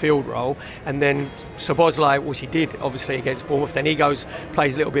inverted midfield role, and then Szoboszlai, which he did obviously against Bournemouth, then he goes,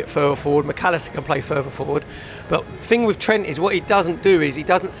 plays a little bit further forward. McAllister can play further forward, but the thing with Trent is what he doesn't do is he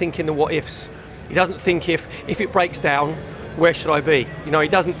doesn't think in the what ifs. He doesn't think if it breaks down, where should I be? You know, he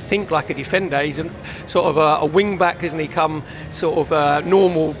doesn't think like a defender. He's sort of a wing back, isn't he? Come sort of a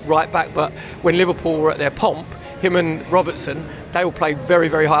normal right back, but when Liverpool were at their pomp, him and Robertson, they will play very,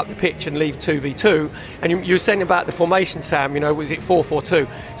 very high up the pitch and leave 2v2. And you were saying about the formation, Sam, you know, was it 4-4-2?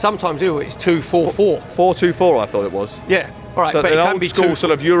 Sometimes it's 2-4-4. 4-2-4, I thought it was. Yeah. All right, so but an it can old be school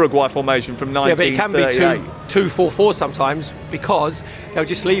sort of Uruguay formation from 1938. Yeah, but it can be 2-4-4 sometimes, because they'll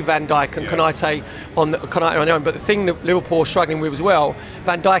just leave Van Dijk and Konate on their own. But the thing that Liverpool are struggling with as well,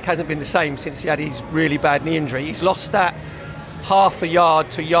 Van Dijk hasn't been the same since he had his really bad knee injury. He's lost that half a yard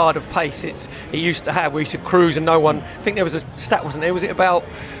to yard of pace he used to have, where he used to cruise and no one. I think there was a stat, wasn't there? Was it about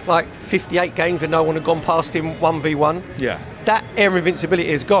like 58 games where no one had gone past him 1v1? Yeah. That air of invincibility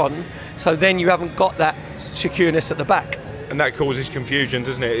is gone, so then you haven't got that secureness at the back. And that causes confusion,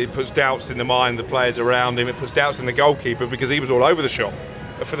 doesn't it? It puts doubts in the mind of the players around him. It puts doubts in the goalkeeper, because he was all over the shop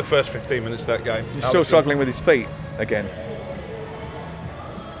for the first 15 minutes of that game. He's still struggling with his feet again.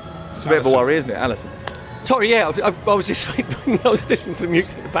 It's a bit of a worry, isn't it, Alisson? Sorry, yeah, I was just I was listening to the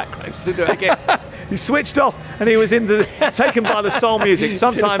music in the background, so do it again. He switched off and he was taken by the soul music.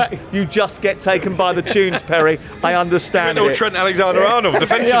 Sometimes you just get taken by the tunes, Perry. I understand it. Trent Alexander-Arnold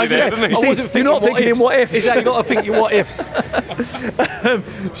defensively there, isn't he? I wasn't thinking, you're not thinking in what ifs. Exactly, you've got to think in what ifs.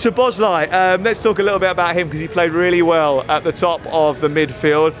 Szoboszlai, let's talk a little bit about him because he played really well at the top of the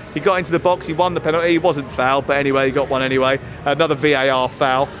midfield. He got into the box, he won the penalty. He wasn't fouled, but anyway, he got one anyway. Another VAR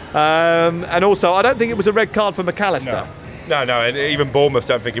foul. And also, I don't think it was a red card for McAllister. No, and even Bournemouth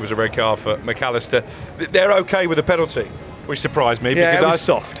don't think it was a red card for McAllister. They're okay with the penalty, which surprised me because it was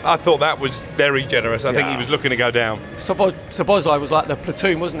soft. I thought that was very generous. I think he was looking to go down. Szoboszlai was like the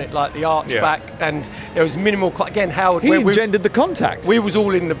platoon, wasn't it? Like the arch back, and there was minimal. Again, Howard. He engendered the contact. We was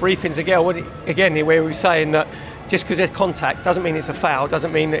all in the briefings again where we were saying that just because there's contact doesn't mean it's a foul,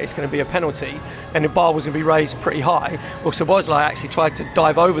 doesn't mean that it's going to be a penalty, and the bar was going to be raised pretty high. Well, Szoboszlai actually tried to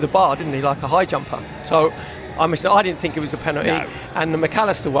dive over the bar, didn't he, like a high jumper? So I didn't think it was a penalty. No. And the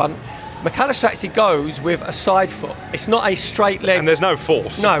McAllister one, McAllister actually goes with a side foot. It's not a straight leg. And there's no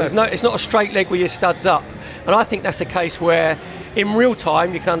force. No, it's not a straight leg with your studs up. And I think that's a case where, in real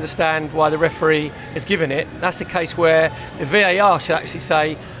time, you can understand why the referee has given it. That's a case where the VAR should actually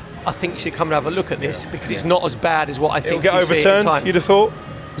say, I think you should come and have a look at this because it's not as bad as what I think. It'll get overturned, you'd have thought.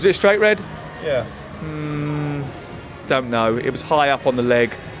 Was it a straight red? Yeah. Don't know. It was high up on the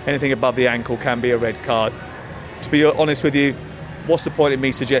leg. Anything above the ankle can be a red card. To be honest with you, what's the point in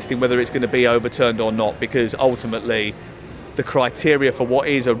me suggesting whether it's going to be overturned or not? Because ultimately, the criteria for what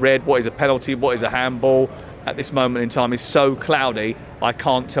is a red, what is a penalty, what is a handball at this moment in time is so cloudy, I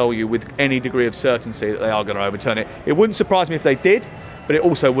can't tell you with any degree of certainty that they are going to overturn it. It wouldn't surprise me if they did, but it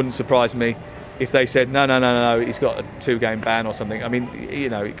also wouldn't surprise me if they said, no, he's got a 2-game ban or something. I mean,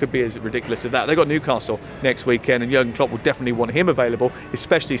 it could be as ridiculous as that. They've got Newcastle next weekend, and Jurgen Klopp will definitely want him available,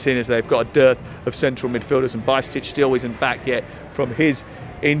 especially seeing as they've got a dearth of central midfielders, and Bajcetic still isn't back yet from his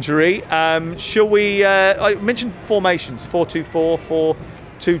injury. Shall we... I mentioned formations, 4-2-4,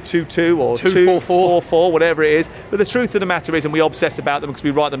 4-2-2-2 or 2-4-4, whatever it is. But the truth of the matter is, and we obsess about them because we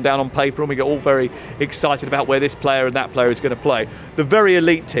write them down on paper and we get all very excited about where this player and that player is going to play. The very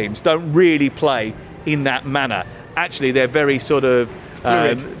elite teams don't really play in that manner. Actually, they're very sort of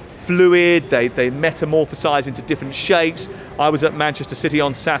fluid. They metamorphosise into different shapes. I was at Manchester City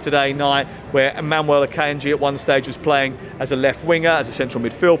on Saturday night where Emmanuel Akanji at one stage was playing as a left winger, as a central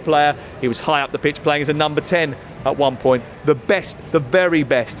midfield player. He was high up the pitch playing as a number 10 at one point. The very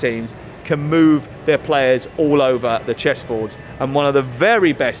best teams can move their players all over the chessboards. And one of the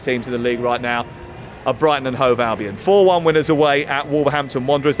very best teams in the league right now are Brighton and Hove Albion. 4-1 winners away at Wolverhampton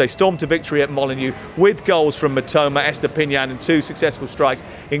Wanderers. They stormed to victory at Molineux with goals from Mitoma, Estupiñán and 2 successful strikes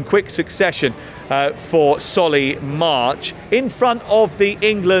in quick succession for Solly March in front of the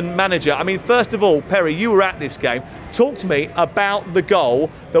England manager. I mean, first of all, Perry, you were at this game. Talk to me about the goal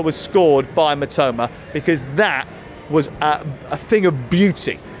that was scored by Mitoma, because that was a thing of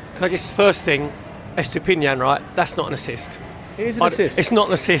beauty. Can I just, first thing, Estupiñán, right? That's not an assist. It is an assist. It's not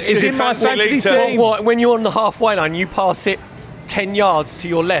an assist. It's in my fantasy team. When you're on the halfway line, you pass it 10 yards to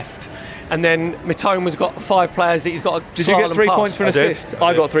your left, and then Mitoma's got 5 players that he's got to Did you get 3 points for an assist?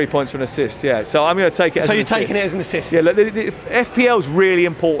 I got 3 points for an assist, yeah. So I'm going to take it as an assist. So you're taking it as an assist? Yeah, the FPL is really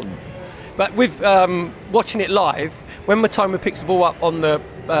important. But with watching it live, when Mitoma picks the ball up on the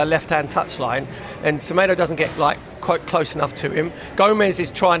left-hand touchline, and Semedo doesn't get quite close enough to him, Gomez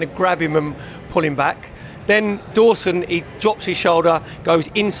is trying to grab him and pull him back. Then Dawson, he drops his shoulder, goes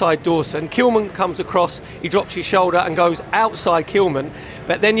inside Dawson. Kilman comes across, he drops his shoulder and goes outside Kilman.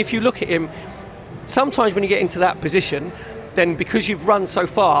 But then if you look at him, sometimes when you get into that position, then because you've run so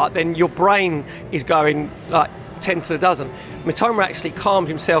far, then your brain is going like 10 to the dozen. Mitoma actually calms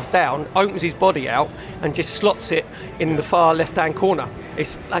himself down, opens his body out and just slots it in the far left-hand corner.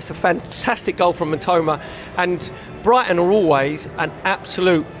 That's a fantastic goal from Mitoma. And Brighton are always an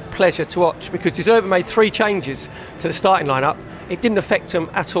absolute pleasure to watch, because De Zerbi made 3 changes to the starting lineup. It didn't affect him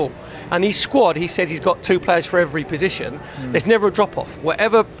at all. And his squad, he says he's got 2 players for every position. There's never a drop-off.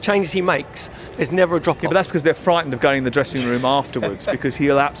 Whatever changes he makes, there's never a drop-off. Yeah, but that's because they're frightened of going in the dressing room afterwards, because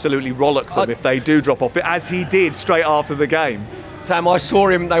he'll absolutely rollock them if they do drop off, as he did straight after the game. Sam, I saw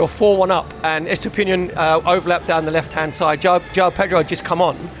him, they were 4-1 up, and Estupiñán overlapped down the left-hand side. João Pedro had just come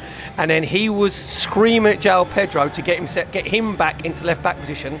on, and then he was screaming at João Pedro to get him back into left-back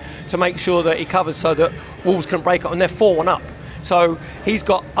position to make sure that he covers so that Wolves can break it, and they're 4-1 up. So he's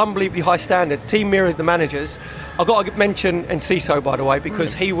got unbelievably high standards. Team mirrored the managers. I've got to mention Enciso, by the way,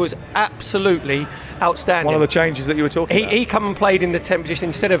 because he was absolutely outstanding. One of the changes that you were talking about. He come and played in the 10th position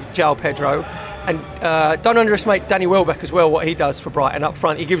instead of João Pedro. And don't underestimate Danny Welbeck as well, what he does for Brighton up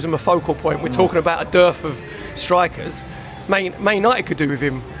front. He gives them a focal point. We're talking about a dearth of strikers. Man United could do with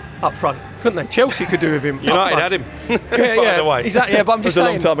him up front, couldn't they? Chelsea could do with him. United had him. By the way. Exactly. Yeah, but I'm just saying.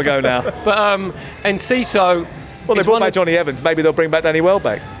 It was a long time ago now. But Enciso. Well, they brought back Johnny Evans. Maybe they'll bring back Danny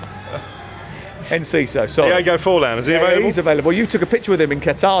Welbeck. Enciso, sorry. Diego Forlan, is he available? He's available. You took a picture with him in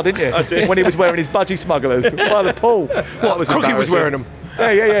Qatar, didn't you? I did. When he was wearing his budgie smugglers by the pool. That was Crookie was wearing them.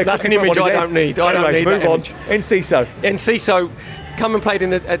 Yeah. That's an image I don't need. I don't need move that on. image. Enciso come and played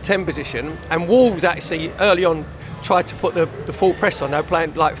in the 10 position, and Wolves actually early on tried to put the full press on. They were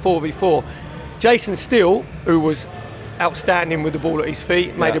playing like 4v4. Jason Steele, who was outstanding with the ball at his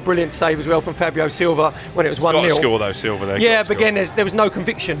feet, made a brilliant save as well from Fabio Silva when it was 1-0. Got to score though, Silva there. Yeah, but again, there was no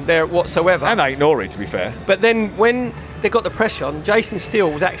conviction there whatsoever. And Aït-Nouri, to be fair. But then when they got the pressure on, Jason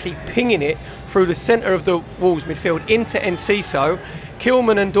Steele was actually pinging it through the centre of the Wolves midfield into Enciso.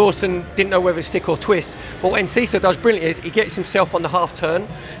 Kilman and Dawson didn't know whether to stick or twist, but what Enciso does brilliantly is he gets himself on the half turn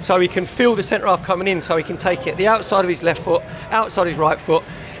so he can feel the centre half coming in, so he can take it the outside of his left foot, outside his right foot.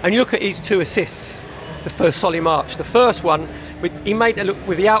 And you look at his 2 assists, the first Solly March. The first one, he made it look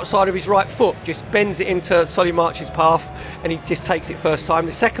with the outside of his right foot, just bends it into Solly March's path, and he just takes it first time.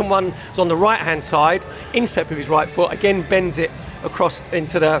 The second one is on the right-hand side, instep with his right foot, again bends it across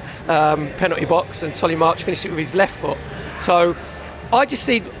into the penalty box, and Solly March finishes it with his left foot. So I just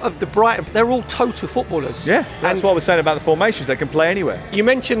see of the Brighton, they're all total footballers. Yeah, that's what I was saying about the formations. They can play anywhere. You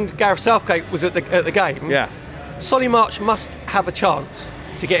mentioned Gareth Southgate was at the game. Yeah. Solly March must have a chance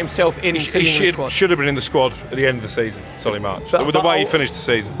to get himself into the England squad. Should have been in the squad at the end of the season, Solly March, with the way he finished the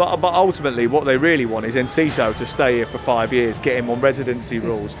season. But ultimately, what they really want is Enciso to stay here for 5 years, get him on residency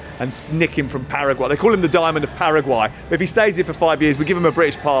rules, and nick him from Paraguay. They call him the Diamond of Paraguay. But if he stays here for 5 years, we give him a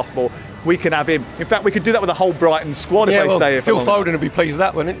British passport, we can have him. In fact, we could do that with the whole Brighton squad if they stay here for Phil Foden would be pleased with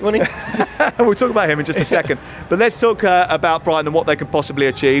that, wouldn't he? We'll talk about him in just a second. But let's talk about Brighton and what they can possibly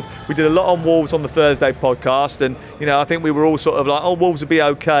achieve. We did a lot on Wolves on the Thursday podcast, and I think we were all sort of like, Wolves will be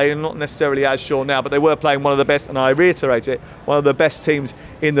okay, and not necessarily as sure now, but they were playing one of the best, and I reiterate it, one of the best teams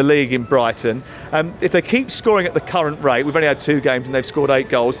in the league in Brighton. If they keep scoring at the current rate, we've only had 2 games and they've scored 8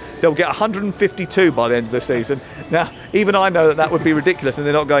 goals, they'll get 152 by the end of the season. Now, even I know that would be ridiculous, and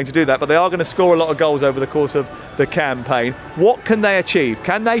they're not going to do that, but they are going to score a lot of goals over the course of the campaign. What can they achieve?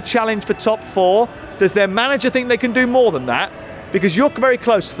 Can they challenge for top 4? Does their manager think they can do more than that? Because you're very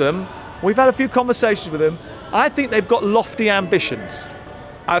close to them. We've had a few conversations with them. I think they've got lofty ambitions.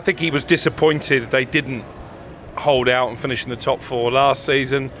 I think he was disappointed they didn't hold out and finish in the top 4 last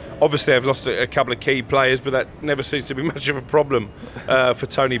season. Obviously they've lost a couple of key players, but that never seems to be much of a problem for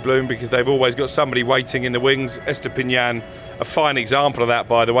Tony Bloom, because they've always got somebody waiting in the wings. Estupiñán, a fine example of that,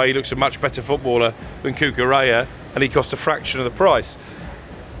 by the way. He looks a much better footballer than Cucurella, and he cost a fraction of the price.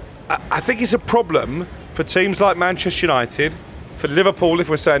 I think it's a problem for teams like Manchester United, for Liverpool, if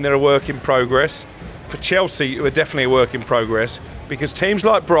we're saying they're a work in progress, for Chelsea, who are definitely a work in progress, because teams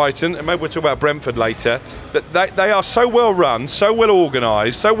like Brighton, and maybe we'll talk about Brentford later, that they are so well run, so well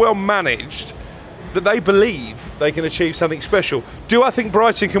organised, so well managed, that they believe they can achieve something special. Do I think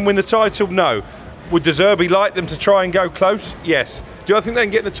Brighton can win the title? No. Would De Zerbi like them to try and go close? Yes. Do I think they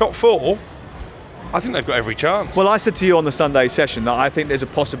can get in the top 4? I think they've got every chance. Well, I said to you on the Sunday session that I think there's a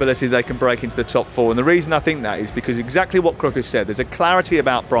possibility they can break into the top 4, and the reason I think that is because exactly what Crook has said. There's a clarity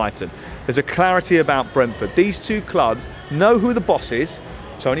about Brighton. There's a clarity about Brentford. These 2 clubs know who the boss is,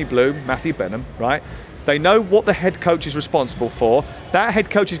 Tony Bloom, Matthew Benham, right? They know what the head coach is responsible for. That head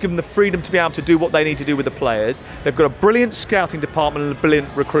coach has given them the freedom to be able to do what they need to do with the players. They've got a brilliant scouting department and a brilliant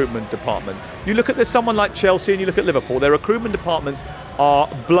recruitment department. You look at someone like Chelsea and you look at Liverpool, their recruitment departments are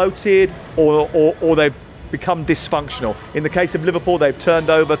bloated or they've become dysfunctional. In the case of Liverpool, they've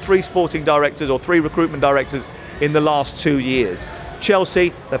turned over 3 sporting directors or 3 recruitment directors in the last 2 years.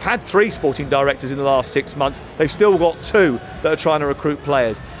 Chelsea, they've had 3 sporting directors in the last 6 months. They've still got 2 that are trying to recruit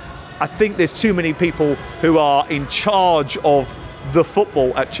players. I think there's too many people who are in charge of the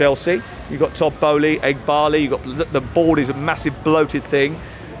football at Chelsea. You've got Todd Bowley, Egbali, you've got the board is a massive bloated thing.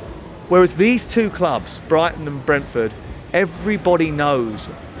 Whereas these 2 clubs, Brighton and Brentford, everybody knows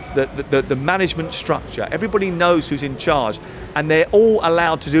the management structure. Everybody knows who's in charge, and they're all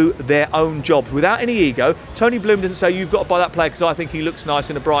allowed to do their own job without any ego. Tony Bloom doesn't say you've got to buy that player because I think he looks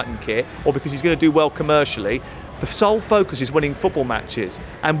nice in a Brighton kit or because he's going to do well commercially. The sole focus is winning football matches,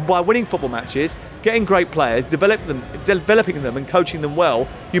 and by winning football matches, getting great players, developing them and coaching them well,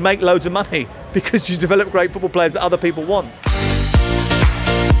 you make loads of money because you develop great football players that other people want.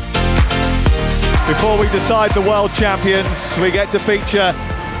 Before we decide the world champions, we get to feature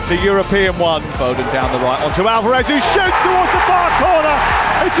the European ones. Foden down the right onto Alvarez, who shoots towards the far corner.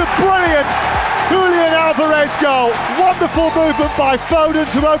 It's a brilliant Julian Alvarez goal. Wonderful movement by Foden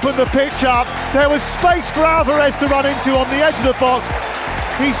to open the pitch up. There was space for Alvarez to run into on the edge of the box.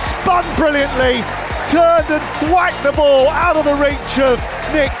 He spun brilliantly, turned and whacked the ball out of the reach of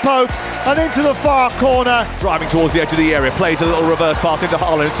Nick Pope and into the far corner. Driving towards the edge of the area, plays a little reverse pass into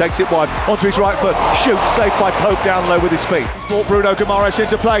Haaland, who takes it wide onto his right foot, shoots, saved by Pope down low with his feet. He's brought Bruno Guimaraes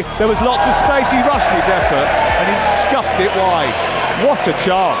into play. There was lots of space, he rushed his effort and he scuffed it wide. What a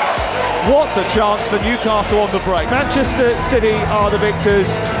chance! What a chance for Newcastle on the break. Manchester City are the victors,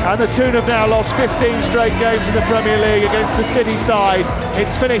 and the Toon have now lost 15 straight games in the Premier League against the City side.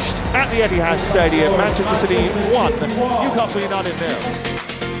 It's finished at the Etihad Stadium. Manchester City 1, Newcastle United 0.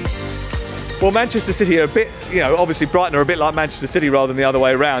 Well, Manchester City are a bit, obviously Brighton are a bit like Manchester City rather than the other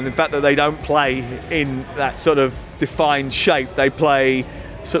way around. In fact, that they don't play in that sort of defined shape. They play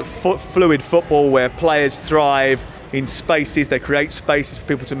sort of fluid football where players thrive in spaces, they create spaces for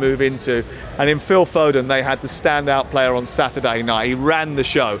people to move into. And in Phil Foden, they had the standout player on Saturday night. He ran the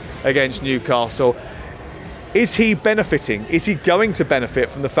show against Newcastle. Is he benefiting? Is he going to benefit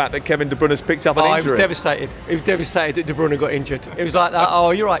from the fact that Kevin De Bruyne has picked up an injury? He was devastated. He was devastated that De Bruyne got injured. It was like that.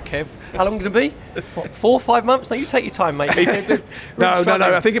 Oh, you're right, Kev. How long did it be? What, 4 or 5 months? No, you take your time, mate. No.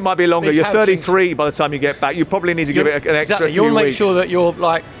 I think it might be longer. You're 33 by the time you get back. You probably need to give it an extra few You want to make weeks. sure that you're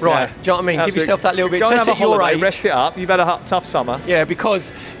like, right, do you know what I mean? Absolutely. Give yourself that little bit. Go and have a holiday, rest it up. You've had a tough summer. Yeah,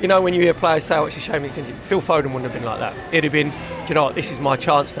 because, when you hear players say, oh, it's a shame it's injured. Phil Foden wouldn't have been like that. It'd have been, do you know what, this is my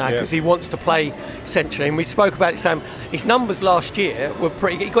chance now, because he wants to play centrally. And we spoke about it, Sam. His numbers last year were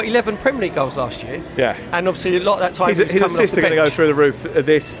pretty good. He got 11 Premier League goals last year. Yeah. And obviously a lot of that time his assists are going to go through the roof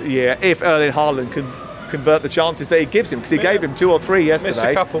this year if Erling Haaland can convert the chances that he gives him, because he gave him 2 or 3 yesterday, missed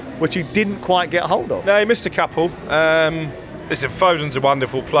a couple, which he didn't quite get hold of. No, he missed a couple. Listen, Foden's a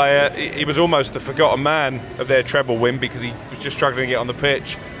wonderful player. He was almost the forgotten man of their treble win because he was just struggling to get on the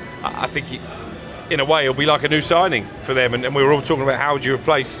pitch. I think in a way he'll be like a new signing for them, and we were all talking about how would you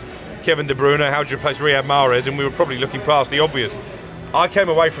replace Kevin De Bruyne, how would you replace Riyad Mahrez, and we were probably looking past the obvious. I came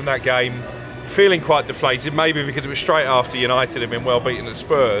away from that game feeling quite deflated, maybe because it was straight after United had been well beaten at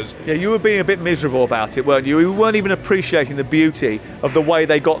Spurs. Yeah, you were being a bit miserable about it, weren't you? You weren't even appreciating the beauty of the way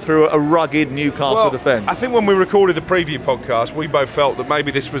they got through a rugged Newcastle defence. I think when we recorded the preview podcast, we both felt that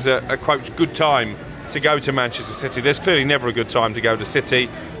maybe this was a quote, good time to go to Manchester City. There's clearly never a good time to go to City,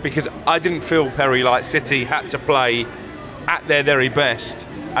 because I didn't feel, Perry, like City had to play at their very best,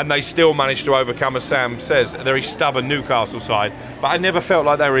 and they still managed to overcome, as Sam says, a very stubborn Newcastle side. But I never felt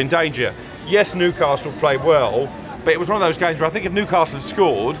like they were in danger. Yes, Newcastle played well, but it was one of those games where I think if Newcastle had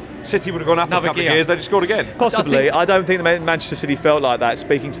scored, City would have gone up a couple of gears, they'd have scored again. Possibly. I don't think Manchester City felt like that,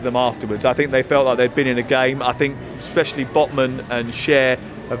 speaking to them afterwards. I think they felt like they'd been in a game. I think especially Botman and Schär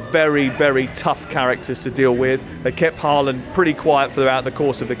are very, very tough characters to deal with. They kept Haaland pretty quiet throughout the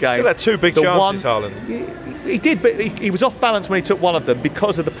course of the game. Still had 2 big chances, Haaland. He did, but he was off balance when he took one of them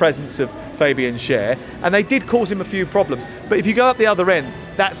because of the presence of Fabian Schär, and they did cause him a few problems. But if you go up the other end,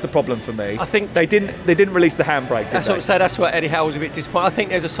 that's the problem for me. I think they didn't release the handbrake. That's what I said. That's what Eddie Howe was a bit disappointed. I think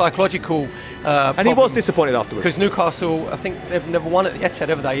there's a psychological and he was disappointed afterwards, because Newcastle, I think they've never won at the Etihad,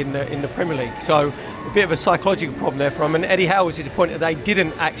 have they, in the Premier League? So a bit of a psychological problem there for him. And Eddie Howe was disappointed that they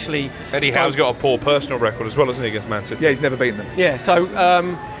didn't actually. Eddie Howe's got a poor personal record as well, hasn't he, against Man City? Yeah, he's never beaten them. Yeah. So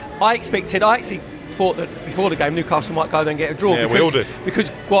I actually thought that before the game Newcastle might go there and get a draw, we all did.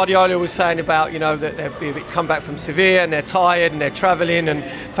 Because Guardiola was saying about that they'd be a bit come back from Sevilla and they're tired and they're travelling, and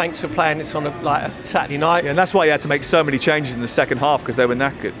thanks for playing it's on a Saturday night. Yeah, and that's why he had to make so many changes in the second half, because they were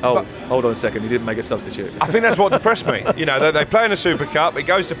knackered. Hold on a second, he didn't make a substitute. I think that's what depressed me. They play in a Super Cup, it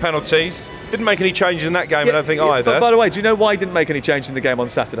goes to penalties, didn't make any changes in that game, I don't think either. But by the way, do you know why he didn't make any changes in the game on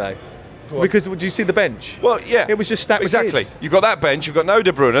Saturday? Because do you see the bench? Well, yeah. It was just stacked with exactly. kids. You've got that bench, you've got no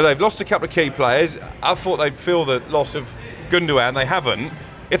De Bruyne, they've lost a couple of key players. I thought they'd feel the loss of Gundogan, they haven't.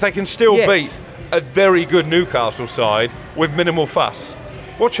 If they can still beat a very good Newcastle side with minimal fuss,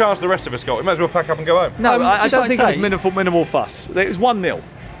 what chance the rest of us got? We might as well pack up and go home. No, I don't think it was minimal fuss. It was 1-0.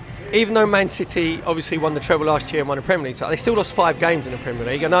 Even though Man City obviously won the treble last year and won the Premier League, so they still lost 5 games in the Premier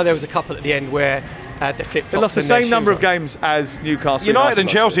League. I know there was a couple at the end where they flip-flopped. They lost the same number of games as Newcastle United and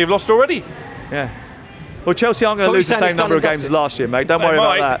Chelsea have lost already. Yeah. Well, Chelsea aren't going to lose the same number of games as last year, mate. Don't worry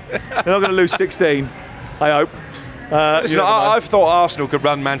about that. They're not going to lose 16, I hope. Listen, I've thought Arsenal could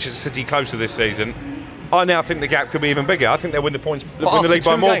run Manchester City closer this season. I now think the gap could be even bigger. I think they'll win the league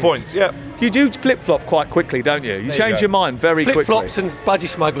by more points. Yeah. You do flip-flop quite quickly, don't you? You change your mind very quickly. Flip-flops and budgie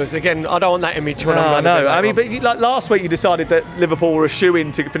smugglers. Again, I don't want that image when I'm No, I mean, but last week you decided that Liverpool were a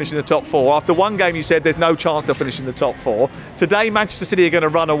shoe-in to finish in the top 4. After one game you said there's no chance they'll finish in the top 4. Today Manchester City are going to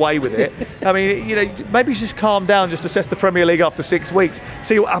run away with it. I mean, maybe just calm down, just assess the Premier League after 6 weeks.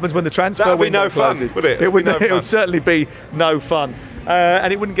 See what happens when the transfer window closes. Would it? It would certainly be no fun.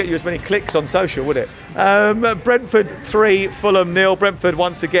 And it wouldn't get you as many clicks on social, would it? Brentford 3, Fulham 0. Brentford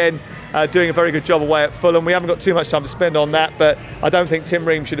once again doing a very good job away at Fulham. We haven't got too much time to spend on that, but I don't think Tim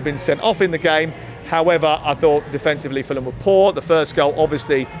Ream should have been sent off in the game. However, I thought defensively Fulham were poor. The first goal,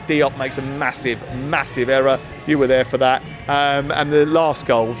 obviously, Diop makes a massive error. You were there for that. And the last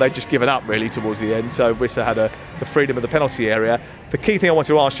goal, they'd just given up really towards the end. So Wissa had the freedom of the penalty area. The key thing I wanted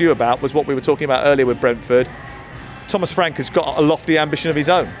to ask you about was what we were talking about earlier with Brentford. Thomas Frank has got a lofty ambition of his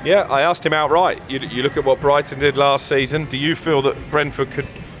own. Yeah, I asked him outright. You look at what Brighton did last season. Do you feel that Brentford could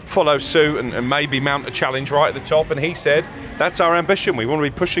follow suit and maybe mount a challenge right at the top? And he said, that's our ambition. We want to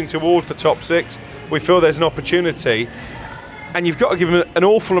be pushing towards the top 6. We feel there's an opportunity. And you've got to give him an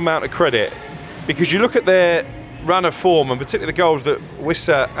awful amount of credit, because you look at their run of form, and particularly the goals that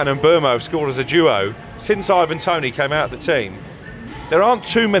Wissa and Mbeumo have scored as a duo since Ivan Toney came out of the team. There aren't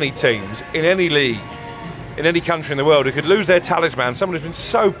too many teams in any league, in any country in the world, who could lose their talisman, someone who's been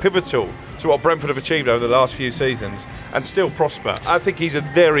so pivotal to what Brentford have achieved over the last few seasons, and still prosper. I think he's a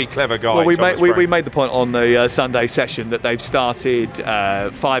very clever guy. Well, we made the point on the Sunday session that they've started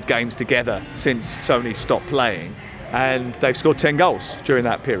 5 games together since Toney stopped playing, and they've scored 10 goals during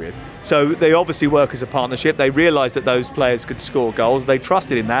that period. So they obviously work as a partnership. They realised that those players could score goals. They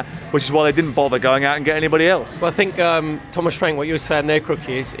trusted in that, which is why they didn't bother going out and get anybody else. Well, I think Thomas Frank, what you were saying there,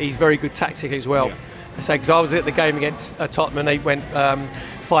 Crookie, is he's very good tactically as well. Yeah. Because I was at the game against Tottenham, and they went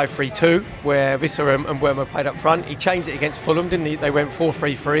 5-3-2, where Wissa and Mbeumo played up front. He changed it against Fulham, didn't he? They went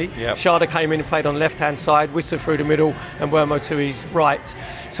 4-3-3. Yep. Schade came in and played on the left-hand side, Wissa through the middle, and Mbeumo to his right.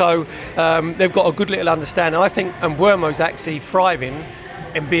 So they've got a good little understanding. I think Mbeumo's actually thriving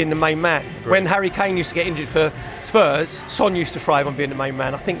in being the main man. Great. When Harry Kane used to get injured for Spurs, Son used to thrive on being the main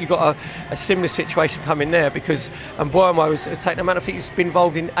man. I think you've got a similar situation coming there, because Mbeumo has taken a man. I think he's been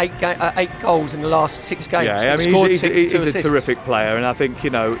involved in 8 goals in the last 6 games. Yeah, I mean, he's a terrific player, and I think,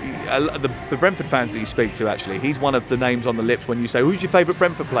 the Brentford fans that you speak to, actually, he's one of the names on the lips when you say, who's your favourite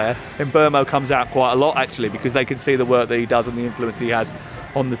Brentford player? And Mbeumo comes out quite a lot, actually, because they can see the work that he does and the influence he has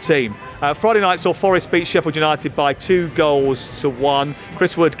on the team. Friday night saw Forest beat Sheffield United by 2-1.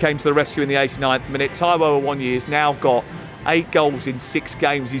 Chris Wood came to the rescue in the 89th minute. Taiwo Awoniyi's now got 8 goals in 6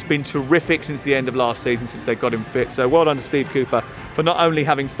 games. He's been terrific since the end of last season, since they got him fit. So well done to Steve Cooper for not only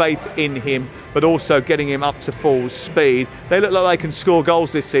having faith in him, but also getting him up to full speed. They look like they can score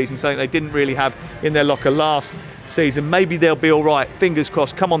goals this season, something they didn't really have in their locker last season. Maybe they'll be all right. Fingers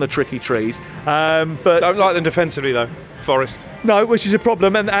crossed. Come on, the tricky trees. But don't like them defensively, though, Forest. No, which is a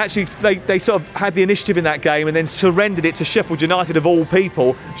problem, and actually they sort of had the initiative in that game and then surrendered it to Sheffield United of all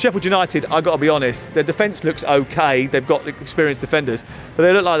people. Sheffield United, I've got to be honest, their defence looks okay. They've got experienced defenders, but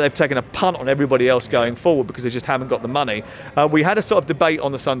they look like they've taken a punt on everybody else going forward because they just haven't got the money. We had a sort of debate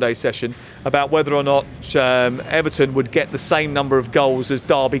on the Sunday session about whether or not Everton would get the same number of goals as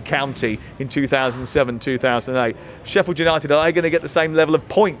Derby County in 2007-2008. Sheffield United, are they going to get the same level of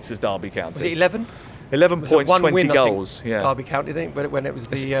points as Derby County? Was it 11? 11 points, 20 win, goals. Yeah. Derby County, didn't it? When it was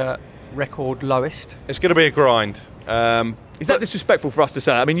the record lowest. It's going to be a grind. Is that disrespectful for us to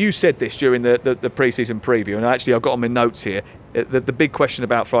say? I mean, you said this during the pre-season preview, and actually I've got on my notes here. The big question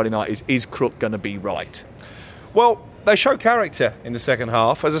about Friday night is Crook going to be right? Well, they show character in the second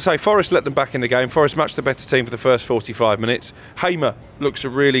half. As I say, Forest let them back in the game. Forest much the better team for the first 45 minutes. Hamer looks a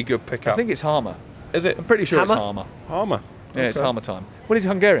really good pickup. I think it's Harmer. Is it? I'm pretty sure it's Harmer. Harmer. Yeah, it's Harmer time. Well, he's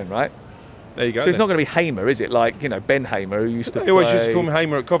Hungarian, right? There you go. So it's not going to be Hamer, is it? Like, Ben Hamer, who used to play... They always used to call him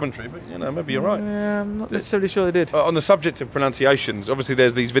Hamer at Coventry, but, maybe you're right. Yeah, I'm not necessarily sure they did. On the subject of pronunciations, obviously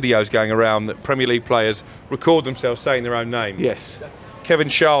there's these videos going around that Premier League players record themselves saying their own name. Yes. Kevin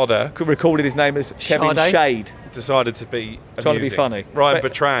Schade recorded his name as Kevin Shade. Decided to be amusing. Trying to be funny. Ryan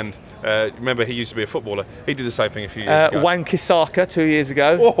Bertrand, remember he used to be a footballer. He did the same thing a few years ago. Wan-Bissaka 2 years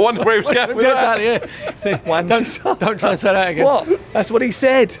ago. Oh, I wonder where he was going with that. Yeah. See, don't try and say that again. What? That's what he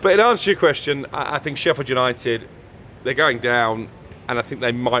said. But in answer to your question, I think Sheffield United, they're going down, and I think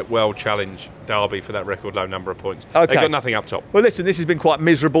they might well challenge Derby for that record low number of points. Okay. They've got nothing up top. Well, listen, this has been quite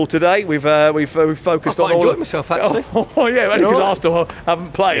miserable today. We've focused on all... I enjoyed myself, actually. Oh, yeah, only because Arsenal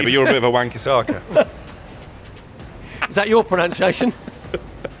haven't played. Yeah, but you're a bit of a Wan-Bissaka. Is that your pronunciation?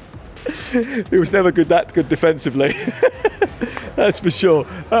 It was never that good defensively. That's for sure.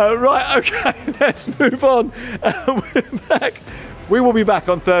 Right, okay, let's move on. We're back. We will be back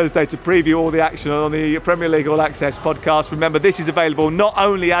on Thursday to preview all the action on the Premier League All Access podcast. Remember, this is available not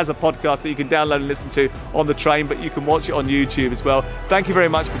only as a podcast that you can download and listen to on the train, but you can watch it on YouTube as well. Thank you very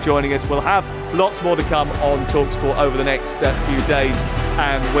much for joining us. We'll have lots more to come on TalkSport over the next few days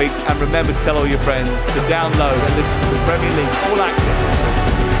and weeks. And remember to tell all your friends to download and listen to the Premier League All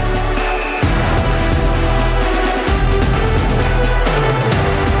Access.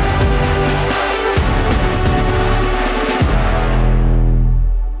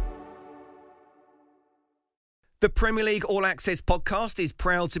 The Premier League All Access podcast is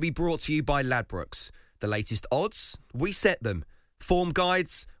proud to be brought to you by Ladbrokes. The latest odds, we set them. Form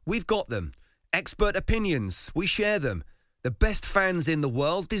guides, we've got them. Expert opinions, we share them. The best fans in the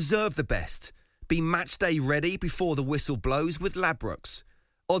world deserve the best. Be match day ready before the whistle blows with Ladbrokes.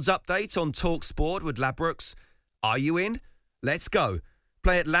 Odds update on TalkSport with Ladbrokes. Are you in? Let's go.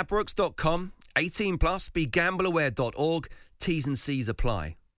 Play at ladbrokes.com. 18+, begambleaware.org. T's and C's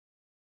apply.